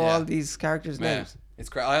we know all these characters' names. It's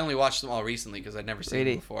great. I only watched them all recently because I'd never seen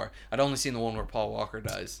them before. I'd only seen the one where Paul Walker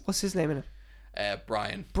dies. What's his name in it?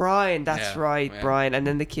 Brian. Brian, that's right, yeah. Brian. And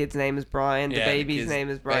then the kid's name is Brian. The baby's name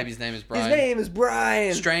is Brian. Baby's name is Brian. His name is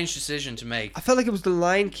Brian. Strange decision to make. I felt like it was the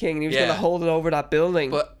Lion King, and he was going to hold it over that building.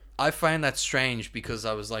 But I find that strange because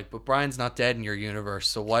I was like, but Brian's not dead in your universe,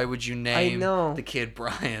 so why would you name the kid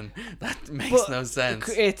Brian? That makes no sense.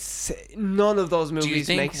 It's none of those movies. Do you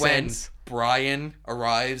think make when sense. Brian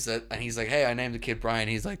arrives and he's like, hey, I named the kid Brian,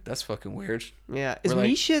 he's like, that's fucking weird. Yeah. Is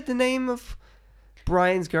Misha the name of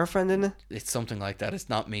Brian's girlfriend in it? It's something like that. It's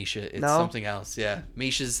not Misha. It's something else. Yeah.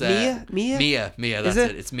 Misha's Mia. Mia. That's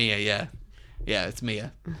it? It's Mia. Yeah. Yeah. It's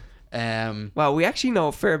Mia. Well, we actually know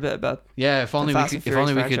a fair bit about. Yeah. If only we could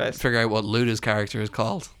figure out what Luda's character is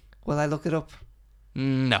called. Will I look it up?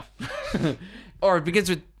 No. Or it begins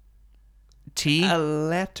with T. A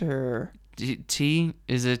letter. T.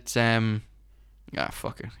 Is it?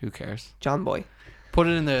 Fuck it. Who cares? John Boy.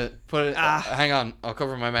 Hang on. I'll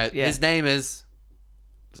cover my mouth. Yeah. His name is.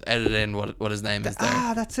 Edit in what his name is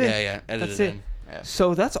there. That's it. Yeah. Edit it in. Yeah.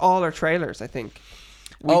 So that's all our trailers, I think.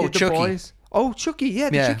 Chucky. Chucky. Yeah,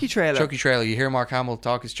 the Chucky trailer. Chucky trailer. You hear Mark Hamill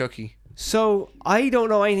talk as Chucky. So I don't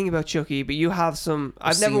know anything about Chucky, but you have some.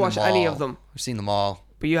 I've never watched any of them. I've seen them all.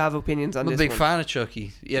 But you have opinions on this. I'm a big fan of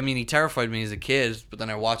Chucky. I mean, he terrified me as a kid, but then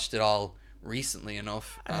I watched it all recently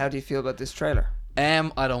enough. And how do you feel about this trailer?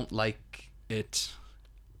 I don't like it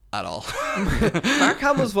at all. Mark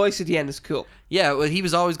Hamill's voice at the end is cool. Yeah, well, he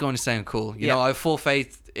was always going to sound cool. You know, I have full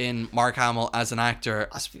faith in Mark Hamill as an actor.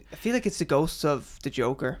 I feel like it's the ghost of the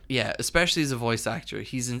Joker. Yeah, especially as a voice actor.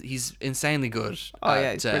 He's insanely good he's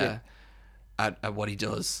brilliant. At what he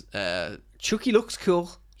does. Chucky looks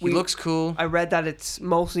cool. He looks cool. I read that it's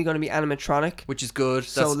mostly going to be animatronic, which is good.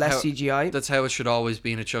 So less CGI. That's how it should always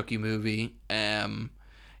be in a Chucky movie.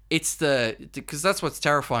 It's because that's what's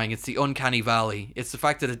terrifying. It's the uncanny valley. It's the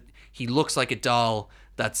fact that he looks like a doll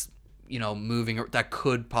that's moving, that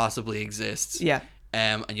could possibly exist. Yeah.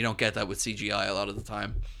 And you don't get that with CGI a lot of the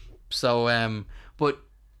time. So but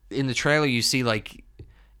in the trailer you see like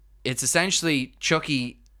it's essentially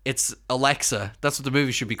Chucky it's Alexa. That's what the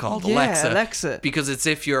movie should be called, Yeah, Alexa. because it's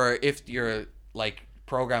if you're like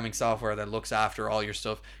programming software that looks after all your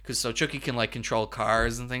stuff, because so Chucky can like control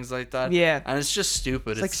cars and things like that. Yeah. And it's just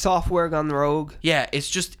stupid. It's like software gone rogue. Yeah, it's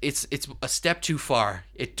just it's a step too far.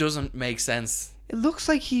 It doesn't make sense. It looks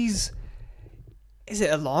like is it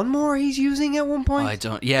a lawnmower he's using at one point? I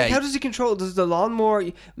don't. Yeah. Like, how does he control? Does the lawnmower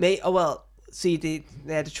see the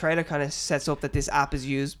trailer kind of sets up that this app is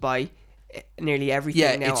used by nearly everything.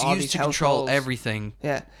 Yeah, now, it's all used these to control households. everything.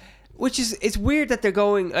 Yeah, which is it's weird that they're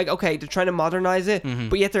going like, okay, they're trying to modernize it,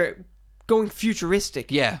 but yet they're going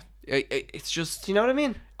futuristic. Yeah, it's just. Do you know what I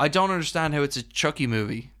mean? I don't understand how it's a Chucky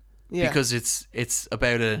movie. Yeah. Because it's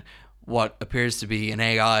about what appears to be an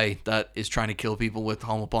AI that is trying to kill people with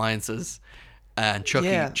home appliances, and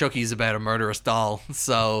Chucky's about a murderous doll.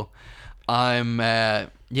 So I'm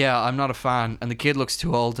not a fan, and the kid looks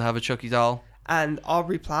too old to have a Chucky doll. And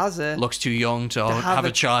Aubrey Plaza Looks too young to have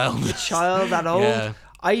a child. A child that old. Yeah.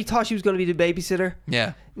 I thought she was going to be the babysitter.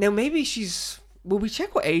 Yeah. Now maybe she's. Will we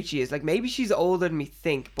check what age she is? Like maybe she's older than we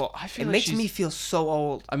think, but I feel it like makes she's- me feel so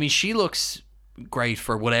old. I mean, she looks great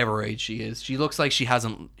for whatever age she is. She looks like she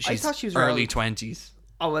hasn't. She's thought she was early around- 20s.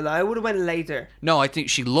 Oh well, I would have went later. No, I think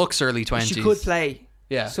she looks early 20s. She could play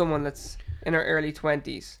Yeah. someone that's in her early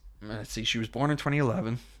 20s. Let's see. She was born in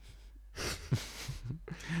 2011.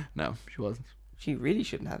 No, she wasn't. She really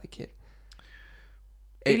shouldn't have a kid.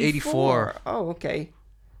 84. Oh, okay.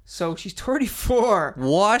 So she's 34.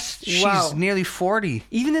 What? She's Wow. nearly 40.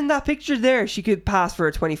 Even in that picture there, she could pass for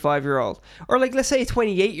a 25-year-old. Or like, let's say a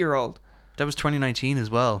 28-year-old. That was 2019 as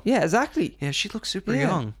well. Yeah, exactly. Yeah, she looks super Yeah.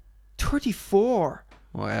 young. 34.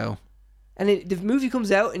 Wow. And the movie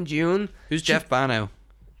comes out in June. Who's Jeff Bano?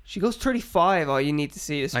 She goes 35. Oh, you need to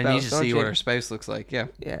see this. I need to see what her spouse looks like. Yeah.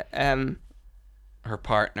 Yeah. Her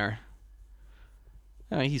partner.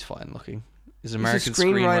 Oh, he's fine looking. He's an He's American a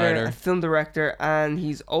screenwriter, a screenwriter. film director, and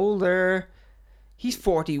he's older. He's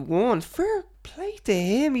 41. Fair play to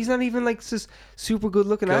him. He's not even like this super good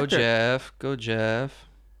looking Go actor. Jeff. Go Jeff.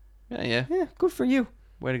 Yeah. Yeah, good for you.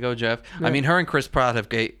 Way to go, Jeff. Yeah. I mean, her and Chris Pratt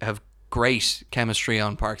have great chemistry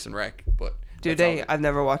on Parks and Rec, but Do that's they? all- I've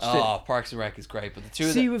never watched Oh, Parks and Rec is great, but the two it.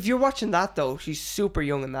 of See, them. if you're watching that though, she's super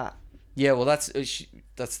young in that. Yeah, well, that's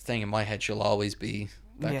the thing in my head. She'll always be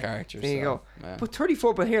that Yeah, character. There you so, go. yeah. But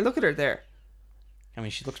 34. But here, look at her there. I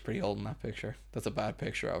mean, she looks pretty old in that picture. That's a bad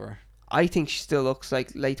picture of her. I think she still looks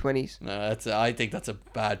like late 20s. No, I think that's a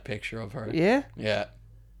bad picture of her. Yeah. Yeah.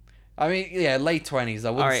 I mean, yeah, late 20s. I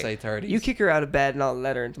wouldn't Alright. say 30s. You kick her out of bed and I'll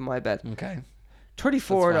let her into my bed. Okay.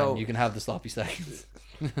 34 That's fine. though. You can have the sloppy seconds.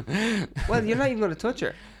 Well, you're not even going to touch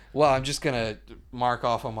her. Well, I'm just gonna mark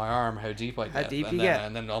off on my arm how deep I get. deep and you then, get.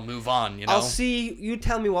 and then I'll move on. You know. I'll see. You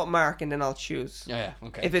tell me what mark and then I'll choose. Yeah.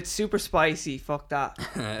 Okay. If it's super spicy, fuck that.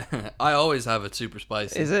 I always have it super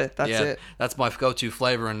spicy. Is it? That's yeah, it. That's my go-to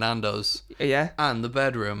flavor in Nando's Yeah. and the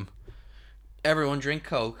bedroom. Everyone drink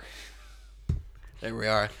Coke. There we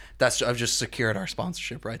are. I've just secured our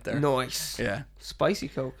sponsorship right there. Nice. Yeah, Spicy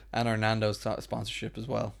Coke. and our Nando's sponsorship as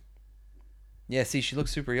well. Yeah. See, she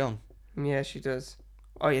looks super young. Yeah, she does.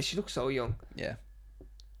 Oh yeah, she looks so young. Yeah.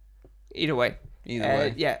 Either way. Either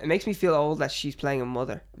way. Yeah, it makes me feel old that she's playing a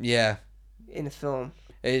mother Yeah. in a film.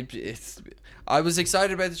 It's. I was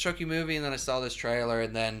excited about the Chucky movie, and then I saw this trailer,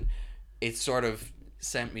 and then it sort of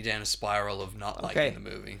sent me down a spiral of not Okay. liking the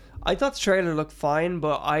movie. I thought the trailer looked fine,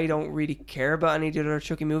 but I don't really care about any of the other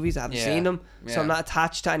Chucky movies. I haven't Yeah. seen them, so Yeah. I'm not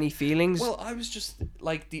attached to any feelings. Well, I was just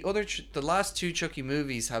like the last two Chucky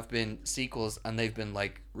movies have been sequels, and they've been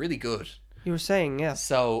like really good. You were saying, yeah.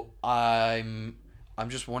 So I'm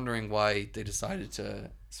just wondering why they decided to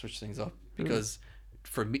switch things up, because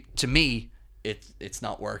to me it's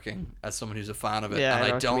not working as someone who's a fan of it, Yeah, and I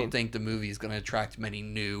know I what you mean. don't think the movie is going to attract many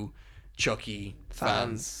new Chucky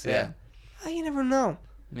fans. Yeah. You never know.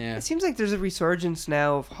 Yeah. It seems like there's a resurgence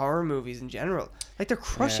now of horror movies in general. Like they're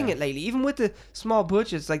crushing Yeah. it lately, even with the small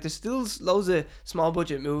budgets. Like there's still loads of small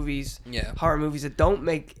budget movies, Yeah. horror movies that don't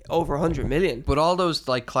make over 100 million. But all those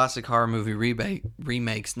like classic horror movie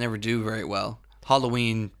remakes never do very well.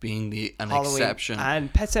 Halloween being an Halloween. exception.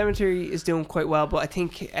 And Pet Sematary is doing quite well, but I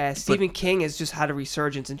think Stephen King has just had a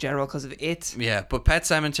resurgence in general because of it. Yeah, but Pet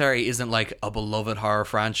Sematary isn't like a beloved horror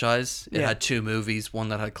franchise. It Yeah. had two movies, one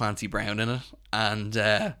that had Clancy Brown in it, and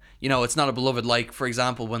it's not a beloved. Like for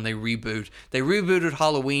example, when they rebooted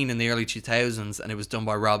Halloween in the early 2000s, and it was done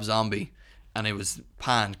by Rob Zombie, and it was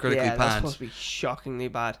critically that's panned. supposed to be shockingly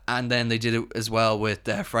bad. And then they did it as well with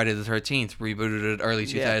Friday the 13th, rebooted it early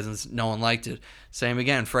 2000s. No one liked it. Same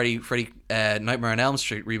again, Freddy Nightmare on Elm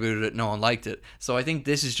Street rebooted it. No one liked it. So I think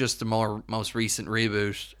this is just the most recent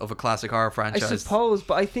reboot of a classic horror franchise. I suppose,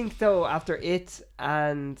 but I think though after it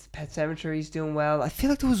and Pet Sematary is doing well, I feel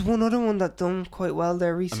like there was one other one that done quite well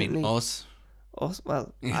there recently. I mean, Us.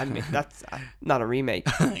 Well, I mean, that's not a remake.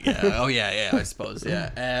 Yeah. Oh yeah. I suppose.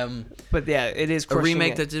 Yeah. But yeah, it is a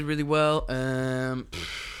remake it. that did really well.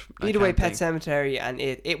 Either way, Pet Sematary and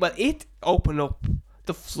it opened up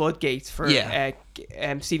the floodgates for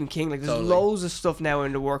Stephen King. Like there's loads of stuff now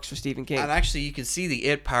in the works for Stephen King. And actually, you can see the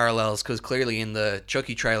It parallels because clearly in the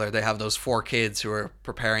Chucky trailer they have those 4 kids who are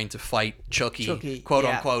preparing to fight Chucky quote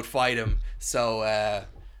unquote fight him.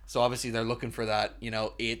 So obviously they're looking for that,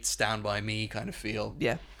 It Stand By Me kind of feel.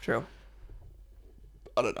 Yeah, true.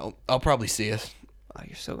 I don't know. I'll probably see it. Oh,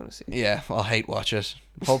 you're still gonna see it. Yeah, I'll hate watch it.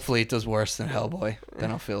 Hopefully it does worse than Hellboy.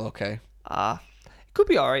 Then I'll feel okay. It could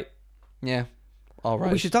be alright. Yeah, all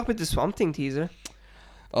right. We should talk about the Swamp Thing teaser.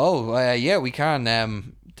 Oh, yeah, we can.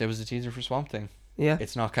 There was a teaser for Swamp Thing. Yeah.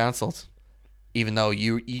 It's not cancelled. Even though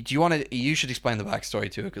you should explain the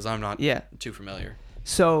backstory to it because I'm not too familiar.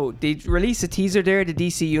 So they released a teaser there, the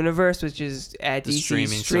DC Universe, which is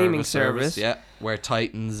DC's streaming service. Yeah, where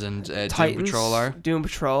Titans and Doom Patrol are. Doom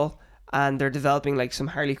Patrol, and they're developing like some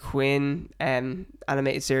Harley Quinn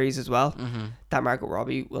animated series as well. Mm-hmm. That Margot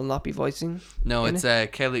Robbie will not be voicing. No, it's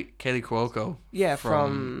Kaylee Cuoco. Yeah,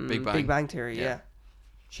 from Big Bang Theory. Yeah,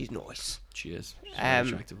 she's nice. She is. She's a very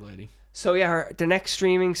attractive lady. So yeah, the next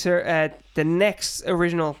the next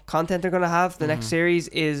original content they're gonna have, the next series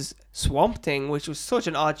is Swamp Thing, which was such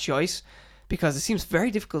an odd choice because it seems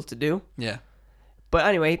very difficult to do. Yeah. But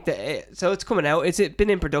anyway, so it's coming out. It's been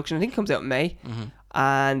in production. I think it comes out in May. Mm-hmm.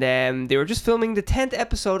 And they were just filming the 10th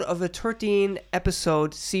episode of a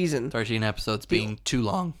 13-episode season. 13 episodes being too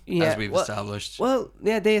long, as we've established. Well,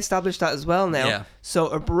 yeah, they established that as well now. Yeah. So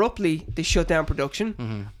abruptly, they shut down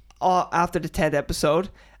production after the 10th episode.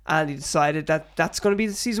 And he decided that that's going to be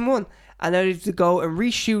the season 1. And now they have to go and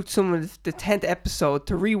reshoot some of the 10th episode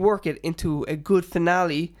to rework it into a good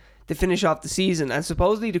finale to finish off the season. And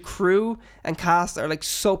supposedly the crew and cast are like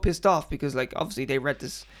so pissed off because like obviously they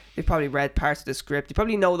probably read parts of the script. They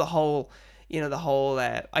probably know the whole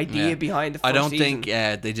idea behind the first I don't season.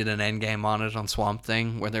 think they did an endgame on it on Swamp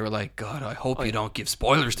Thing where they were like, God, I hope you don't give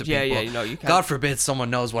spoilers to people. Yeah, you can't. God forbid someone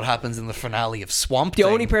knows what happens in the finale of Swamp Thing.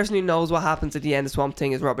 The only person who knows what happens at the end of Swamp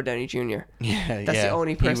Thing is Robert Downey Jr. Yeah, That's the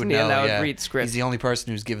only person they allowed to read the script. He's the only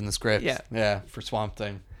person who's given the script. Yeah, for Swamp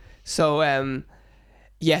Thing. So,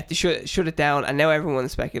 they shut it down, and now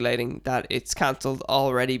everyone's speculating that it's cancelled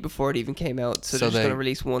already before it even came out. So they're just going to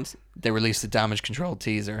release once. They released the Damage Control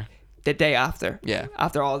teaser. The day after. Yeah.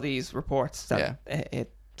 After all these reports that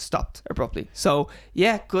it stopped abruptly. So,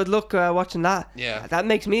 yeah, good luck watching that. Yeah. That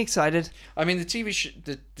makes me excited. I mean, the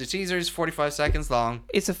the teaser is 45 seconds long.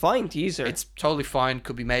 It's a fine teaser. It's totally fine.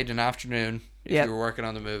 Could be made in an afternoon if you were working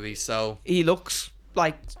on the movie. So he looks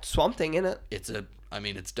like Swamp Thing in it. It's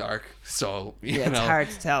dark. So, it's hard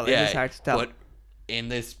to tell. It is hard to tell. But in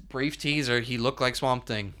this brief teaser, he looked like Swamp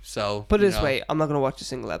Thing. So, put it this way, I'm not going to watch a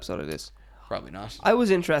single episode of this. Probably not. I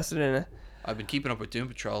was interested in it. I've been keeping up with Doom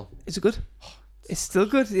Patrol. Is it good? It's still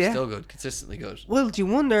good, yeah. Still good, consistently good. Well, do you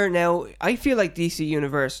wonder now? I feel like DC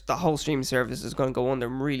Universe, the whole streaming service, is going to go under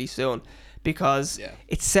really soon because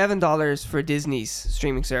it's $7 for Disney's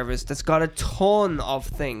streaming service that's got a ton of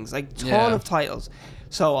things, like ton of titles.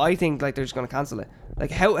 So I think like they're just going to cancel it.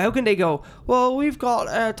 Like how can they go? Well, we've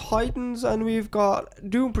got Titans and we've got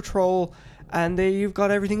Doom Patrol. And you've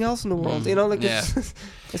got everything else in the world,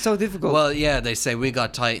 it's so difficult. Well, yeah, they say we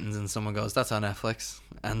got Titans, and someone goes, "That's on Netflix."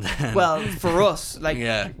 And then, well, for us, but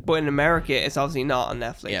in America, it's obviously not on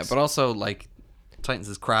Netflix. Yeah, but also like, Titans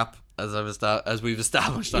is crap, as we've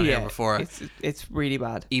established on here before. It's really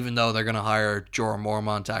bad. Even though they're gonna hire Jorah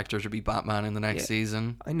Mormont actor to be Batman in the next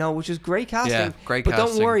season. I know, which is great casting. Yeah, great casting.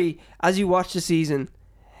 But don't worry, as you watch the season,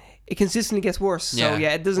 it consistently gets worse. So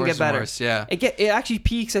it doesn't get better. Worse, yeah. It actually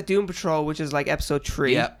peaks at Doom Patrol, which is like episode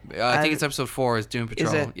 3. Yeah, I think it's episode 4 is Doom Patrol.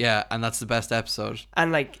 Is it? Yeah, and that's the best episode.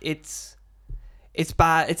 And like it's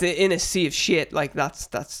bad. It's in a sea of shit. Like that's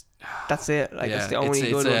it. Like it's the only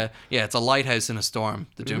good one. It's a lighthouse in a storm.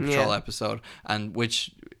 The Doom Patrol episode, and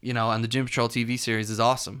which and the Doom Patrol TV series is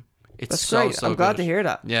awesome. That's great. I'm glad to hear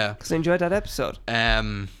that. Yeah, because I enjoyed that episode.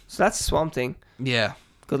 So that's Swamp Thing. Yeah.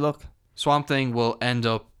 Good luck. Swamp Thing will end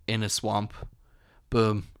up in a swamp.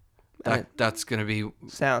 Boom. That's gonna be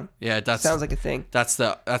sound. Yeah, that sounds like a thing. That's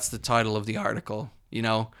the title of the article.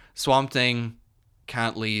 Swamp Thing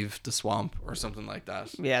can't leave the swamp or something like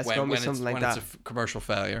that. Yeah, it's gonna be something like that. When it's a commercial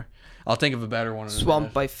failure. I'll think of a better one.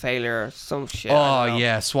 Swamped by failure, or some shit. Oh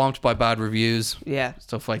yeah, swamped by bad reviews. Yeah,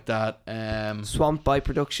 stuff like that. Swamped by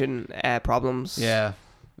production problems. Yeah.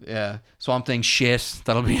 Swamp Thing shit.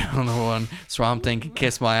 That'll be another one. Swamp Thing can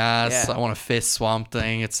kiss my ass. Yeah. I want to fist Swamp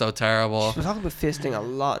Thing. It's so terrible. We're talking about fisting a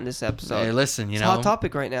lot in this episode. Hey, listen, it's a hot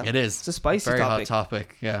topic right now. It is. It's a spicy very topic. hot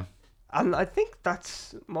topic. Yeah. And I think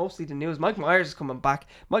that's mostly the news. Mike Myers is coming back.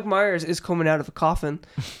 Mike Myers is coming out of a coffin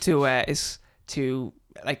to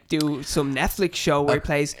do some Netflix show where he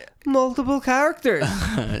plays multiple characters.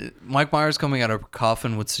 Mike Myers coming out of a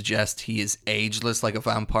coffin would suggest he is ageless like a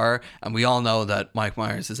vampire, and we all know that Mike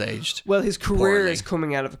Myers is aged. Well, his career poorly. is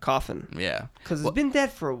coming out of a coffin. Yeah. Because he's been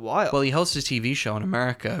dead for a while. Well, he hosts a TV show in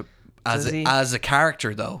America Does he? as a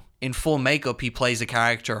character, though. In full makeup, he plays a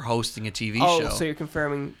character hosting a TV show. Oh, so you're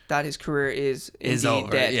confirming that his career is indeed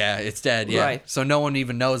over. dead. Yeah, it's dead, yeah. Right. So no one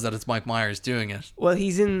even knows that it's Mike Myers doing it. Well,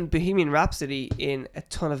 he's in Bohemian Rhapsody in a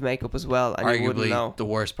ton of makeup as well, and you wouldn't know. Arguably the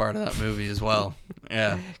worst part of that movie as well.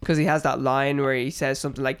 Yeah. Because he has that line where he says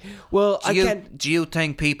something like, well, I can't... Do you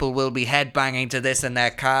think people will be headbanging to this in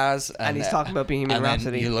their cars? And he's talking about Bohemian Rhapsody.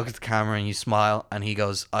 And then you look at the camera and you smile, and he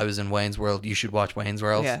goes, I was in Wayne's World. You should watch Wayne's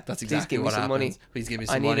World. Yeah. That's exactly what happens. Money. Please give me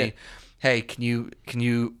I some need money. it. Hey, can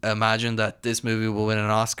you imagine that this movie will win an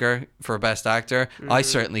Oscar for Best Actor? I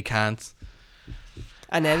certainly can't.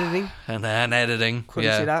 And editing. And then editing.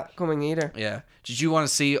 Couldn't see that coming either. Yeah. Did you want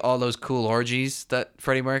to see all those cool orgies that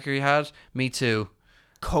Freddie Mercury had? Me too.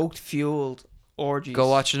 Coke-fueled orgies. Go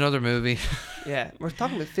watch another movie. Yeah. We're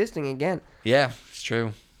talking about fisting again. Yeah, it's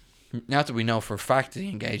true. Not that we know for a fact that he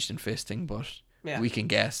engaged in fisting, but we can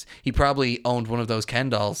guess. He probably owned one of those Ken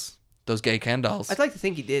dolls. Those gay Ken dolls. I'd like to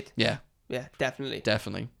think he did. Yeah. Yeah, definitely.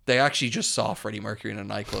 Definitely. They actually just saw Freddie Mercury in a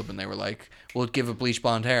nightclub and they were like, we'll give a bleach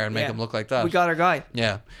blonde hair and make him look like that. We got our guy.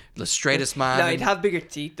 Yeah. The straightest man. No, he'd have bigger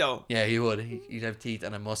teeth though. Yeah, he would. He'd have teeth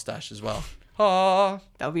and a mustache as well. Oh.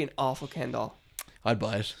 That would be an awful Ken doll. I'd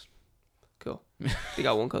buy it. Cool. You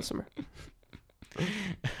got one customer.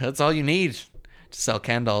 That's all you need to sell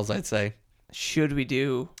Ken dolls, I'd say. Should we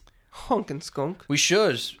do Hunk and Skunk? We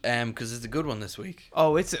should, because it's a good one this week.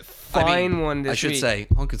 Oh, it's a fine one this week. I should say,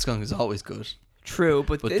 Hunk and Skunk is always good. True,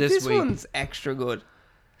 but this week, one's extra good.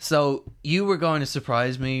 So, you were going to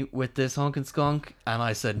surprise me with this Hunk and Skunk, and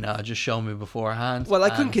I said, nah, just show me beforehand. Well, I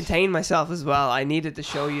couldn't contain myself as well. I needed to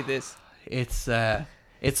show you this. It's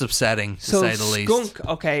upsetting, to say the least. Skunk,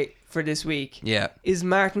 okay, for this week, yeah, is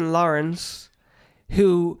Martin Lawrence,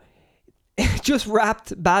 who just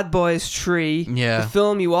wrapped Bad Boys 3, yeah, the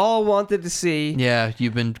film you all wanted to see. Yeah,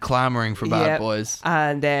 you've been clamoring for Bad Boys.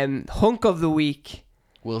 And Hunk of the Week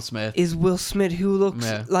Will Smith is Will Smith, who looks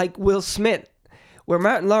like Will Smith, where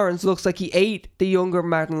Martin Lawrence looks like he ate the younger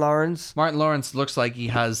Martin Lawrence. Martin Lawrence looks like he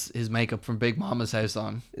has his makeup from Big Mama's house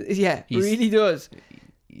on. Yeah, he really does.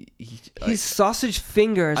 His sausage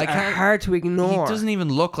fingers are hard to ignore. He doesn't even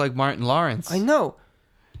look like Martin Lawrence. I know.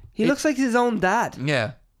 He looks like his own dad.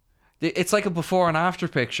 Yeah. It's like a before and after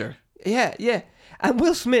picture. Yeah, yeah. And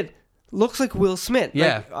Will Smith looks like Will Smith.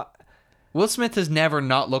 Yeah. Like, Will Smith has never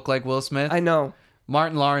not looked like Will Smith. I know.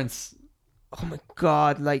 Martin Lawrence. Oh my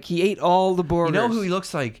God. Like, he ate all the burgers. You know who he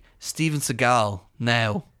looks like? Steven Seagal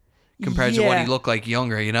now. Compared to what he looked like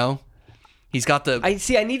younger, you know? He's got the...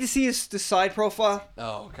 I need to see the side profile.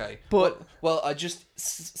 Oh, okay. But... Well,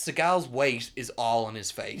 Seagal's weight is all on his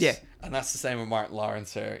face. Yeah. And that's the same with Martin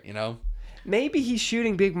Lawrence here, you know? Maybe he's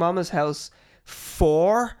shooting Big Mama's House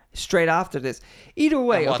 4 straight after this. Either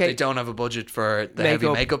way, okay. They don't have a budget for the heavy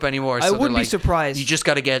makeup anymore. So I wouldn't be surprised. You just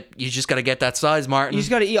gotta get that size, Martin. You just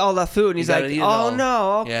gotta eat all that food, and he's like, "Oh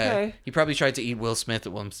no, okay." Yeah. He probably tried to eat Will Smith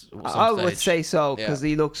at some I stage. would say so because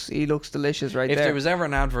he looks delicious right there. If there was ever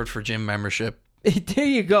an advert for gym membership, there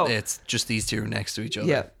you go. It's just these two next to each other.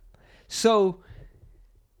 Yeah. So,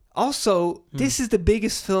 also, this is the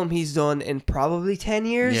biggest film he's done in probably 10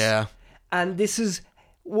 years. Yeah. And this is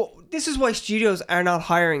why studios are not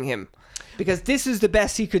hiring him, because this is the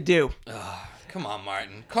best he could do. Come on,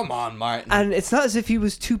 Martin. Come on, Martin. And it's not as if he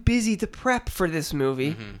was too busy to prep for this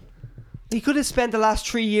movie. Mm-hmm. He could have spent the last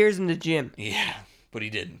 3 years in the gym. Yeah, but he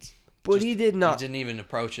didn't. He did not. He didn't even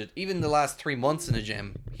approach it. Even the last 3 months in the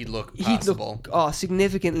gym, he'd look passable. He'd look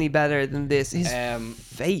significantly better than this. His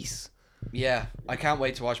face. Yeah, I can't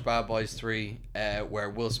wait to watch Bad Boys 3, where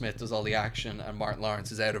Will Smith does all the action and Martin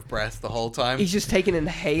Lawrence is out of breath the whole time. He's just taking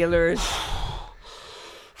inhalers.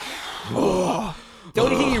 The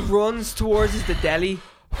only thing he runs towards is the deli.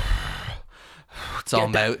 It's all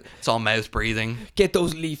mouth. It's all mouth breathing. Get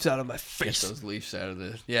those leaves out of my Get face. those leaves out of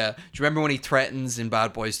it. Yeah. Do you remember when he threatens in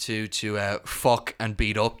Bad Boys 2 to fuck and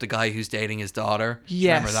beat up the guy who's dating his daughter? Do you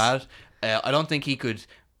Yes. remember that? I don't think he could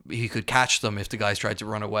catch them if the guys tried to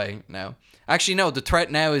run away now. Actually, no. The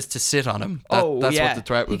threat now is to sit on him. That's what the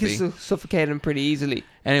threat would be. He could suffocate him pretty easily.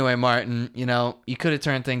 Anyway, Martin, you could have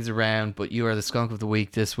turned things around, but you are the skunk of the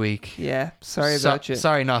week this week. Yeah. Sorry about you.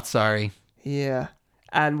 Sorry, not sorry. Yeah.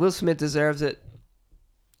 And Will Smith deserves it.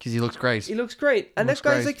 Because he looks great. He looks great. And this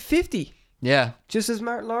guy's like 50. Yeah. Just as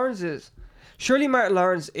Martin Lawrence is. Surely Martin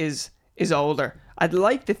Lawrence is older. I'd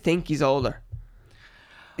like to think he's older.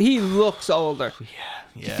 He looks older.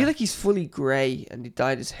 Yeah. I feel like he's fully grey and he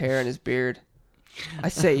dyed his hair and his beard. I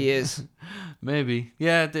say he is. Maybe.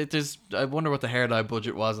 Yeah, I wonder what the hair dye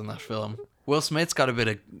budget was in that film. Will Smith's got a bit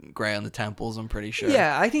of grey on the temples, I'm pretty sure.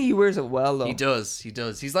 Yeah, I think he wears it well though. He does.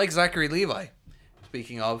 He's like Zachary Levi.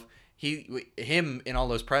 Speaking of, him in all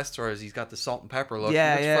those press tours, he's got the salt and pepper look.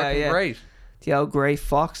 Yeah, he looks fucking great. The old grey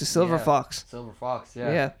fox, the silver fox. Silver fox,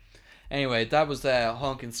 yeah. Yeah. Anyway, that was the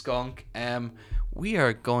Hunk and Skunk. We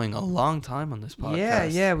are going a long time on this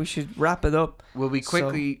podcast. Yeah, we should wrap it up. Will we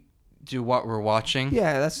quickly do what we're watching?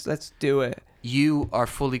 Yeah, let's do it. You are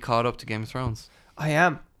fully caught up to Game of Thrones. I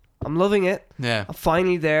am. I'm loving it. Yeah. I'm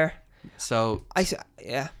finally there. So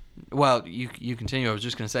yeah. Well, you continue. I was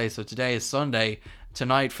just going to say, so today is Sunday.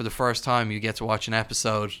 Tonight, for the first time, you get to watch an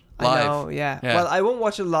episode live. I know, yeah. Well, I won't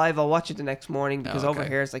watch it live. I'll watch it the next morning because over okay.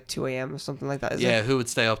 here it's like 2 a.m. or something like that, isn't Yeah, it? who would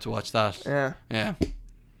stay up to watch that? Yeah. Yeah.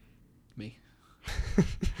 Me.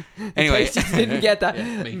 Anyway. You didn't get that.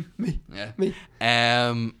 Yeah, me. Yeah. Me.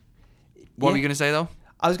 What were you going to say, though?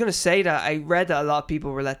 I was going to say that I read that a lot of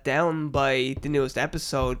people were let down by the newest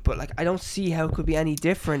episode, but like I don't see how it could be any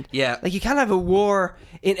different. Yeah. Like you can't have a war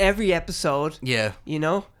in every episode. Yeah. You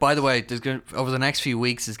know? By the way, over the next few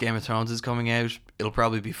weeks as Game of Thrones is coming out, it'll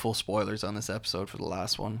probably be full spoilers on this episode for the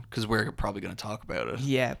last one because we're probably going to talk about it.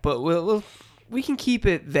 Yeah, but we can keep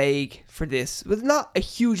it vague for this. But not a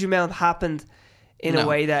huge amount happened in a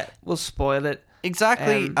way that will spoil it.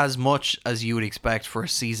 Exactly as much as you would expect for a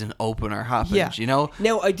season opener happened, you know?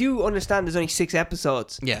 Now, I do understand there's only 6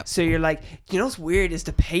 episodes. Yeah. So you're like, you know what's weird is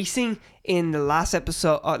the pacing in the last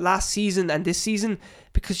season and this season,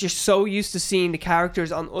 because you're so used to seeing the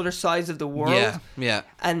characters on other sides of the world. Yeah.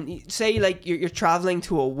 And say like you're traveling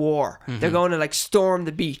to a war. They're going to like storm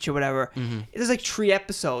the beach or whatever. There's like 3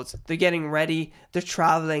 episodes. They're getting ready, they're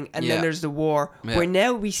traveling, and then there's the war. Yeah. Where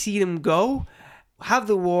now we see them go, have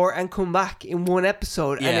the war, and come back in one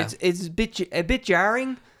episode. And it's a bit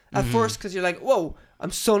jarring at first because you're like, whoa,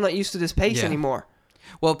 I'm so not used to this pace anymore.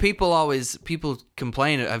 Well, people have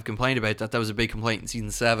complained about that. That was a big complaint in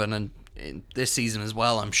season 7 and in this season as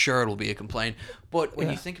well. I'm sure it'll be a complaint. But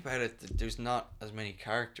when you think about it, there's not as many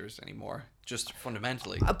characters anymore, just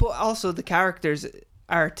fundamentally. But also the characters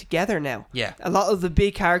are together now. Yeah. A lot of the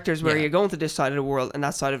big characters where you're going to this side of the world and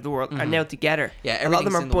that side of the world are now together. Yeah, a lot of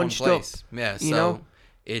them are in the one bunched up. place. Yeah, so you know?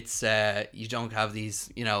 it's you don't have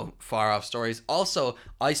these, far off stories. Also,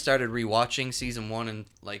 I started rewatching season 1 and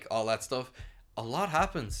like all that stuff. A lot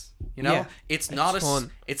happens, Yeah, it's it's not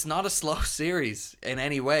fun. it's not a slow series in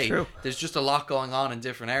any way. True. There's just a lot going on in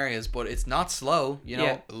different areas, but it's not slow.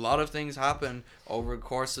 Yeah. A lot of things happen over the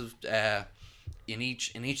course of in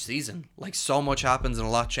each season. Like so much happens and a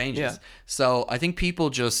lot changes. Yeah. So I think people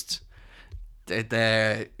just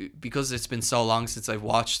because it's been so long since I've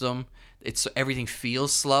watched them, everything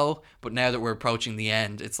feels slow. But now that we're approaching the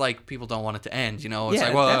end, it's like people don't want it to end. It's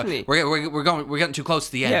like, well, definitely. we're getting too close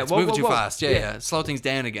to the end. Yeah, It's whoa, moving whoa, too whoa. fast. Yeah. Slow things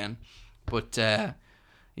down again. But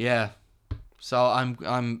yeah. So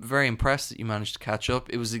I'm very impressed that you managed to catch up.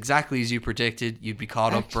 It was exactly as you predicted. You'd be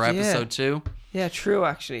caught up for episode 2. Yeah, true.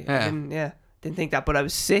 Actually, Yeah. I didn't think that, but I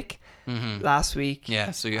was sick last week.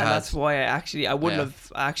 Yeah, so that's why I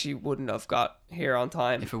wouldn't have got here on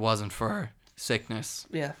time if it wasn't for sickness.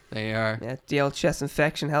 Yeah, there you are. Yeah, the old chest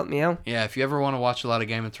infection helped me out. Yeah, if you ever want to watch a lot of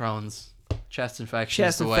Game of Thrones, chest infection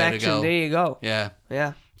is the way to go. There you go. Yeah,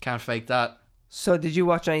 can't fake that. So, did you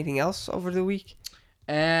watch anything else over the week?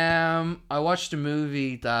 I watched a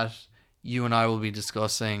movie that you and I will be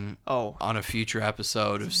discussing on a future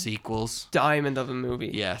episode of Sequels. Diamond of a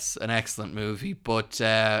movie. Yes, an excellent movie. But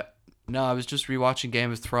no, I was just rewatching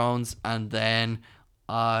Game of Thrones, and then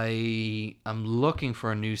I am looking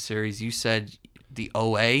for a new series. You said the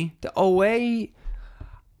OA. The OA.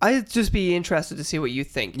 I'd just be interested to see what you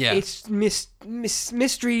think. Yeah. It's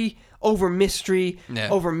mystery over mystery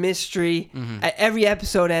over mystery. Every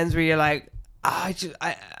episode ends where you're like, I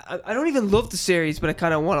don't even love the series, but I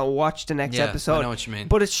kind of want to watch the next episode. I know what you mean.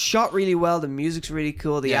 But it's shot really well. The music's really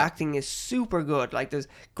cool. The acting is super good. Like, there's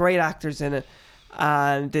great actors in it.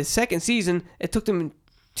 And the second season, it took them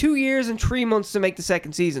 2 years and 3 months to make the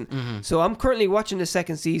second season. So I'm currently watching the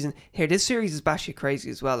second season. Here, this series is batshit crazy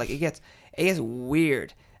as well. Like, it gets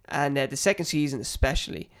weird. And the second season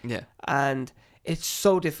especially. Yeah. And it's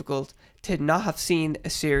so difficult to not have seen a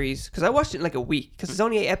series, because I watched it in like a week, because there's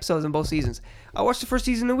only 8 episodes in both seasons. I watched the first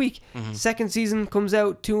season in a week. Second season comes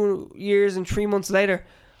out 2 years and 3 months later.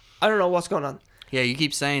 I don't know what's going on. Yeah, you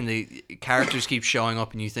keep saying the characters keep showing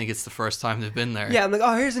up and you think it's the first time they've been there. Yeah, I'm like,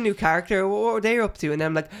 oh, here's a new character. What were they up to? And then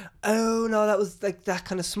I'm like, oh, no, that was like that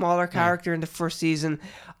kind of smaller character in the first season.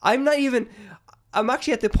 I'm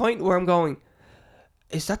actually at the point where I'm going,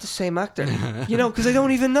 is that the same actor? You know, because I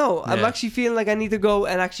don't even know. I'm actually feeling like I need to go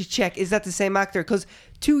and actually check, is that the same actor? Because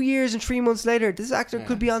 2 years and 3 months later, this actor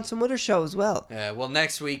could be on some other show as well. Yeah, well,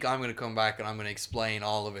 next week I'm going to come back and I'm going to explain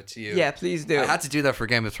all of it to you. Yeah, please do. I had to do that for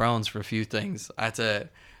Game of Thrones for a few things. I had to,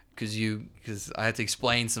 because I had to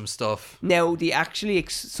explain some stuff. Now,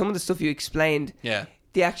 some of the stuff you explained,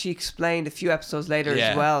 they actually explained a few episodes later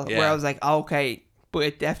as well, where I was like, oh, okay. But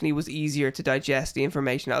it definitely was easier to digest the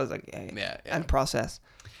information. I was like, and process.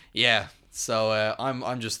 Yeah. So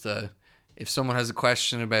I'm just if someone has a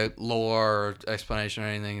question about lore or explanation or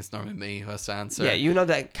anything, it's normally me who has to answer. Yeah, you know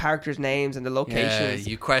the characters' names and the locations. Yeah,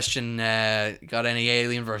 you question, got any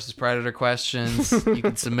Alien versus Predator questions? You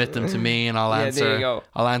can submit them to me and I'll answer. There you go.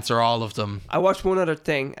 I'll answer all of them. I watched one other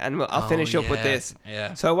thing and I'll finish up with this.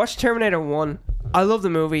 Yeah. So I watched Terminator 1. I love the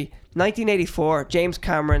movie. 1984, James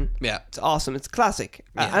Cameron. Yeah. It's awesome. It's classic.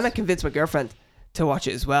 Yes. And I convinced my girlfriend to watch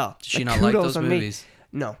it as well. Did she not like those movies?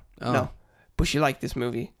 No. Oh. No. But she liked this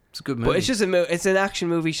movie. It's a good movie. But it's just it's an action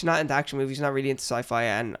movie. She's not into action movies. She's not really into sci-fi,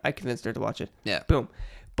 and I convinced her to watch it. Yeah. Boom.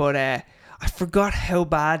 But I forgot how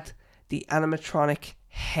bad the animatronic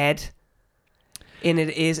head in it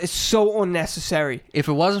is. It's so unnecessary. If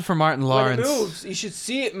it wasn't for Martin Lawrence, when it moves, you should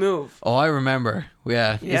see it move. Oh, I remember.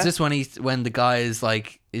 Yeah. Is this when the guy is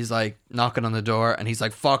like knocking on the door and he's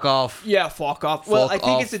like, "Fuck off"? Yeah, fuck off. Well, I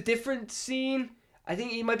think it's a different scene. I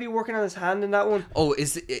think he might be working on his hand in that one. Oh,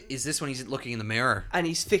 is this when he's looking in the mirror? And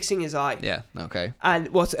he's fixing his eye. Yeah, okay. And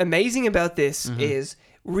what's amazing about this is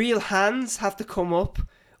real hands have to come up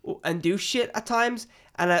and do shit at times.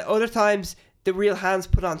 And at other times, the real hands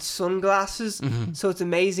put on sunglasses. So it's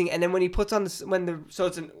amazing. And then when he puts on so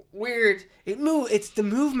it's a weird, it's the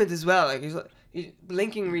movement as well. Like he's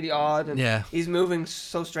blinking really odd and he's moving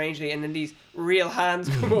so strangely. And then these real hands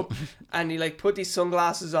come up and he like put these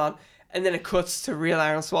sunglasses on. And then it cuts to real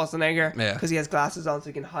Arnold Schwarzenegger because he has glasses on so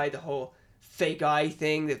he can hide the whole fake eye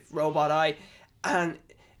thing, the robot eye. And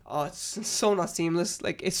it's so not seamless.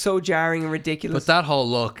 Like, it's so jarring and ridiculous. But that whole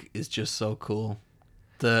look is just so cool.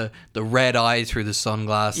 The red eye through the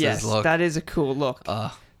sunglasses look. That is a cool look.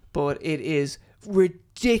 But it is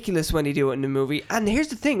ridiculous when they do it in the movie. And here's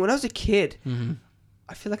the thing. When I was a kid,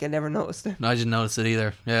 I feel like I never noticed it. No, I didn't notice it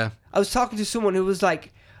either. Yeah. I was talking to someone who was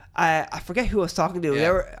like, I forget who I was talking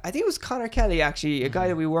to. I think it was Connor Kelly, actually, a guy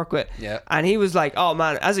that we work with. Yeah. And he was like, oh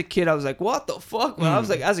man, as a kid, I was like, what the fuck? Well, I was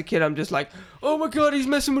like, as a kid, I'm just like, oh my god, he's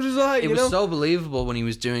messing with his eye. It was so believable when he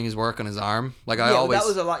was doing his work on his arm. Like that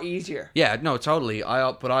was a lot easier. Yeah, no, totally.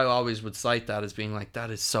 But I always would cite that as being like,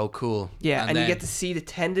 that is so cool. Yeah, and you get to see the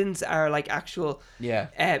tendons are like actual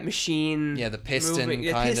machine. Yeah, the piston moving.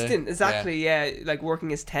 kind of. The piston, exactly. Yeah, like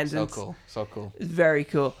working as tendons. So cool. It's very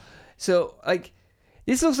cool. So like,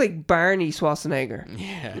 this looks like Barney Schwarzenegger.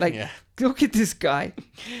 Yeah. Like, look at this guy.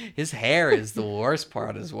 His hair is the worst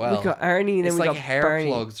part as well. We got Arnie and then we got hair Barney.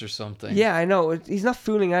 plugs or something. Yeah, I know. He's not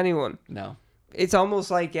fooling anyone. No. It's almost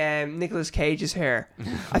like Nicolas Cage's hair.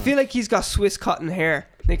 I feel like he's got Swiss cotton hair.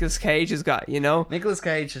 Nicolas Cage has got, you know? Nicolas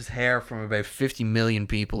Cage has hair from about 50 million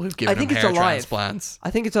people who've given him hair transplants. I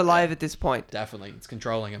think it's alive at this point. Definitely. It's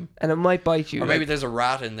controlling him. And it might bite you. Or maybe there's a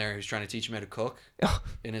rat in there who's trying to teach him how to cook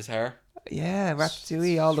in his hair. Yeah,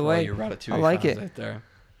 Ratatouille all the way. Your Ratatouille I like it. Out there.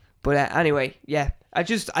 But anyway, yeah. I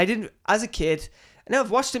didn't, as a kid, now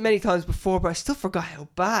I've watched it many times before, but I still forgot how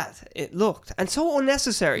bad it looked. And so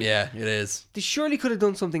unnecessary. Yeah, it is. They surely could have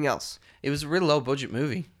done something else. It was a real low budget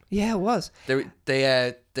movie. Yeah, it was.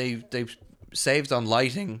 They saved on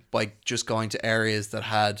lighting by just going to areas that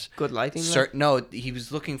had good lighting. No, he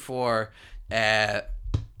was looking for.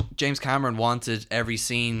 James Cameron wanted every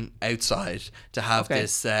scene outside to have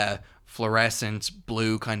this fluorescent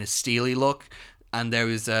blue kind of steely look. And there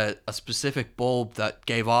was a specific bulb that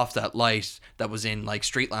gave off that light that was in like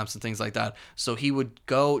street lamps and things like that. So he would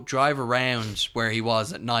go drive around where he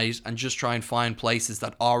was at night and just try and find places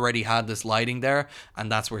that already had this lighting there,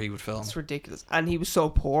 and that's where he would film. It's ridiculous. And he was so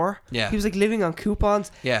poor. Yeah. He was like living on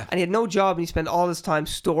coupons. Yeah. And he had no job, and he spent all his time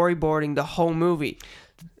storyboarding the whole movie.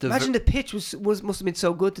 Imagine the pitch must have been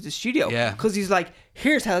so good to the studio. Yeah. Because he's like,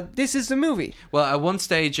 here's how this is the movie. Well, at one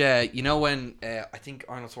stage, you know when I think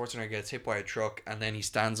Arnold Schwarzenegger gets hit by a truck and then he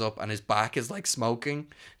stands up and his back is like smoking.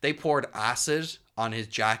 They poured acid on his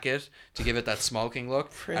jacket to give it that smoking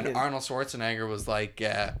look. Brilliant. And Arnold Schwarzenegger was like,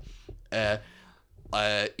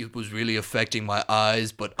 it was really affecting my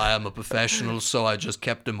eyes, but I am a professional, so I just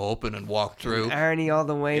kept them open and walked through. Arnie all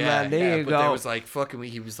the way, man. There you but go. there was like fucking.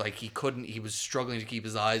 He was like he was struggling to keep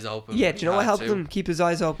his eyes open. Yeah, do you know what helped to. him keep his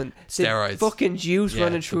eyes open? Steroids. The fucking juice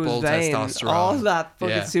running through his bull veins. testosterone. All that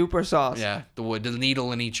fucking Yeah. super sauce. Yeah, the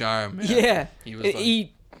needle in each arm. Yeah. He was like,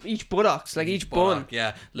 Each buttocks, like each bun. buttock,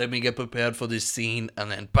 yeah, let me get prepared for this scene, and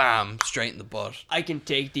then bam, straight in the butt. I can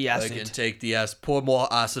take the acid. I can take the acid. Pour more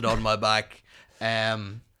acid on my back.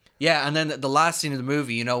 Yeah, and then the last scene of the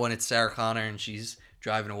movie, you know, when it's Sarah Connor and she's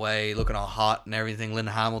driving away, looking all hot and everything. Linda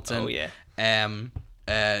Hamilton. Oh yeah.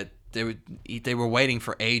 They were waiting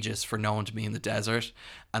for ages for no one to be in the desert,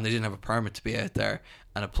 and they didn't have a permit to be out there.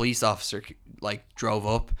 And a police officer like drove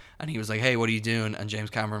up, and he was like, "Hey, what are you doing?" And James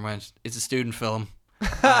Cameron went, "It's a student film."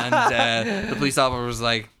 And the police officer was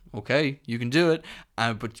like, "Okay, you can do it."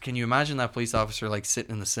 But can you imagine that police officer like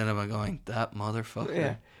sitting in the cinema going, "That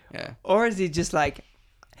motherfucker." Yeah. Or is he just like,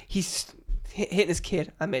 he's hitting his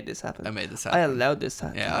kid? I made this happen. I made this I happen. allowed this to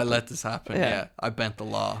happen. Yeah, I let this happen. Yeah. Yeah. I bent the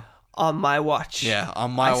law. On my watch. Yeah,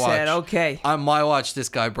 on my watch. I said, okay. On my watch, this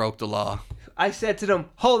guy broke the law. I said to them,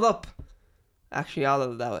 hold up. Actually, I'll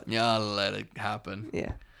allow it. Yeah, I'll let it happen.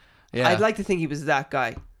 Yeah. Yeah. I'd like to think he was that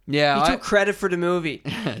guy. Yeah, He took credit for the movie.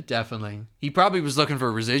 definitely. He probably was looking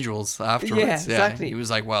for residuals afterwards. Yeah, exactly. He was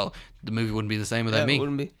like, well, the movie wouldn't be the same without It me.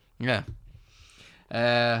 wouldn't be. Yeah.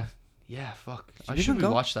 Yeah, fuck. I you should even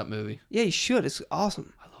go? watch that movie. Yeah, you should. It's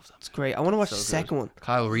awesome. I love that. It's great. I want to watch So the good. second one.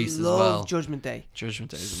 Kyle Reese as Love well. Judgment Day.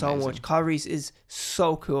 Judgment Day is So amazing. much. Kyle Reese is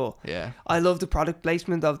so cool. Yeah. I love the product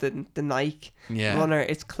placement of the Nike Yeah. runner.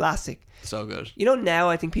 It's classic. So good. You know, now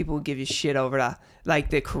I think people will give you shit over that. Like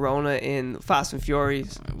the Corona in Fast and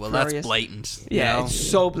Furious. Well, that's Furious. blatant. you Yeah, know? it's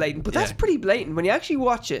so blatant. But that's Yeah. pretty blatant. When you actually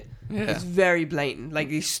watch it, Yeah. it's very blatant. Like,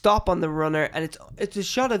 you stop on the runner, and it's a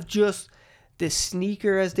shot of just the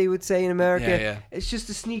sneaker, as they would say in America. Yeah. It's just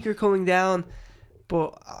the sneaker coming down.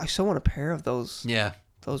 But I so want a pair of those Yeah.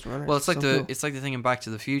 runners. Well, it's like so cool. it's like the thing in Back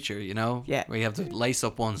to the Future, you know? Yeah. Where you have the lace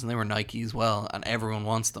up ones, and they were Nike as well, and everyone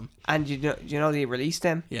wants them. And you know they released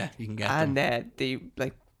them, Yeah, you can get and them. they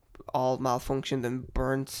like all malfunctioned and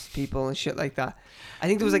burnt people and shit like that. I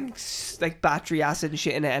think there was like battery acid and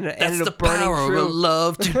shit in it, and it That's ended the up burning power through. of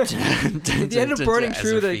love. It ended up burning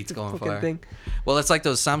through As their the feet's going fucking fire. thing. Well, it's like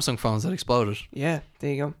those Samsung phones that exploded. Yeah,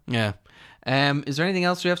 there you go. Yeah. Is there anything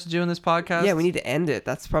else we have to do in this podcast? Yeah, we need to end it.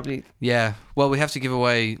 That's probably Yeah. Well, we have to give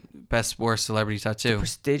away best worst celebrity tattoo.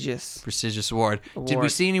 prestigious Prestigious award. Did we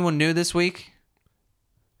Award. see anyone new this week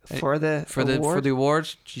for the award. award?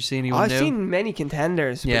 Did you see anyone I've new? seen many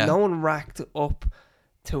contenders, Yeah. but no one racked up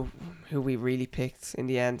to who we really picked in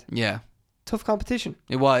the end. Yeah. Tough competition.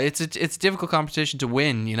 Well, it's a difficult competition to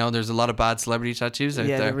win. You know, there's a lot of bad celebrity tattoos out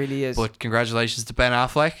Yeah, there. there really is. But congratulations to Ben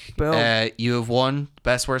Affleck. Boom. You have won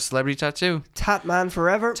best worst celebrity tattoo. Tat Man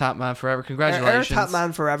Forever. Tap Man forever. Congratulations. Tat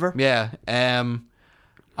Man Forever. Yeah.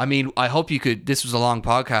 I mean, I hope you could. This was a long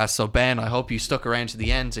podcast, so Ben, I hope you stuck around to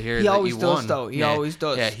the end to hear He that always you does, won. though. He Yeah. always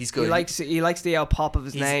does. Yeah, he's good. He likes the pop of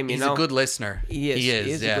his name. He's You know, a good listener. He is. He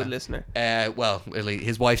is. a good listener. Well, really,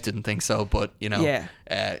 his wife didn't think so, but you know,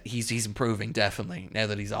 Yeah. he's improving definitely now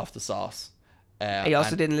that he's off the sauce. He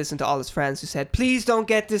also didn't listen to all his friends who said, "Please don't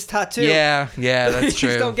get this tattoo." Yeah, that's Please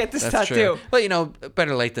true. don't get this That's tattoo. true. But you know,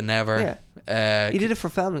 better late than never. He did it for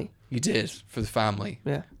family. You did for the family.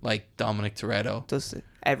 Yeah, Like Dominic Toretto. does it.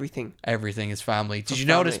 Everything. Everything is family. Did you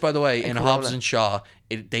family. notice, by the way, And in Corona. Hobbs and Shaw,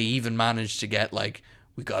 they even managed to get like,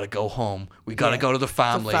 we gotta go home. We gotta go to the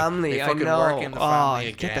family. The family. They I fucking know. work in the family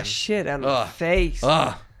Get again. the shit out of Ugh. my face.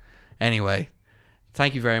 Anyway,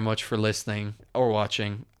 thank you very much for listening or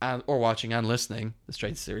watching and listening the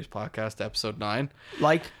Straight to Series podcast, episode 9.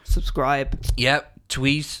 Like, subscribe, Yep.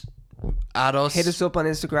 Tweet at us. hit us up on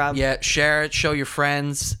Instagram. Yeah, share it, show your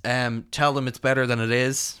friends, tell them it's better than it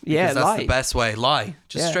is. Yeah, because that's lie. the best way. Lie.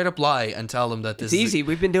 Just Yeah. straight up lie and tell them that this It's easy.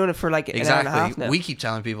 We've been doing it for like an hour and a half Exactly. now. We keep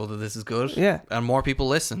telling people that this is good. Yeah. And more people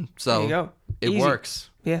listen. So There you go. it Easy. works.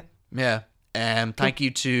 Yeah. Yeah. Thank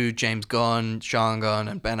you to James Gunn, Sean Gunn,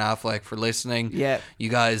 and Ben Affleck for listening. Yeah. You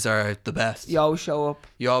guys are the best. You always show up.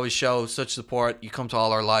 You always show such support. You come to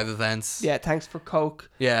all our live events. Yeah. Thanks for Coke.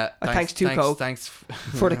 Yeah. Thanks to Coke. Thanks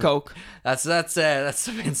For the Coke. That's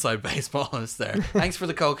some inside baseball is there. Thanks for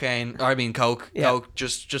the cocaine. Or I mean Coke. Yeah. Coke.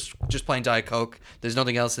 Just plain Diet Coke. There's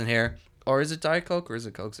nothing else in here. Or is it Diet Coke or is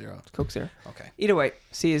it Coke Zero? Coke Zero. Okay. Either way,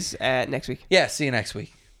 see you next week. Yeah, see you next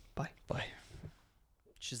week. Bye. Bye.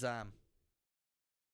 Shazam.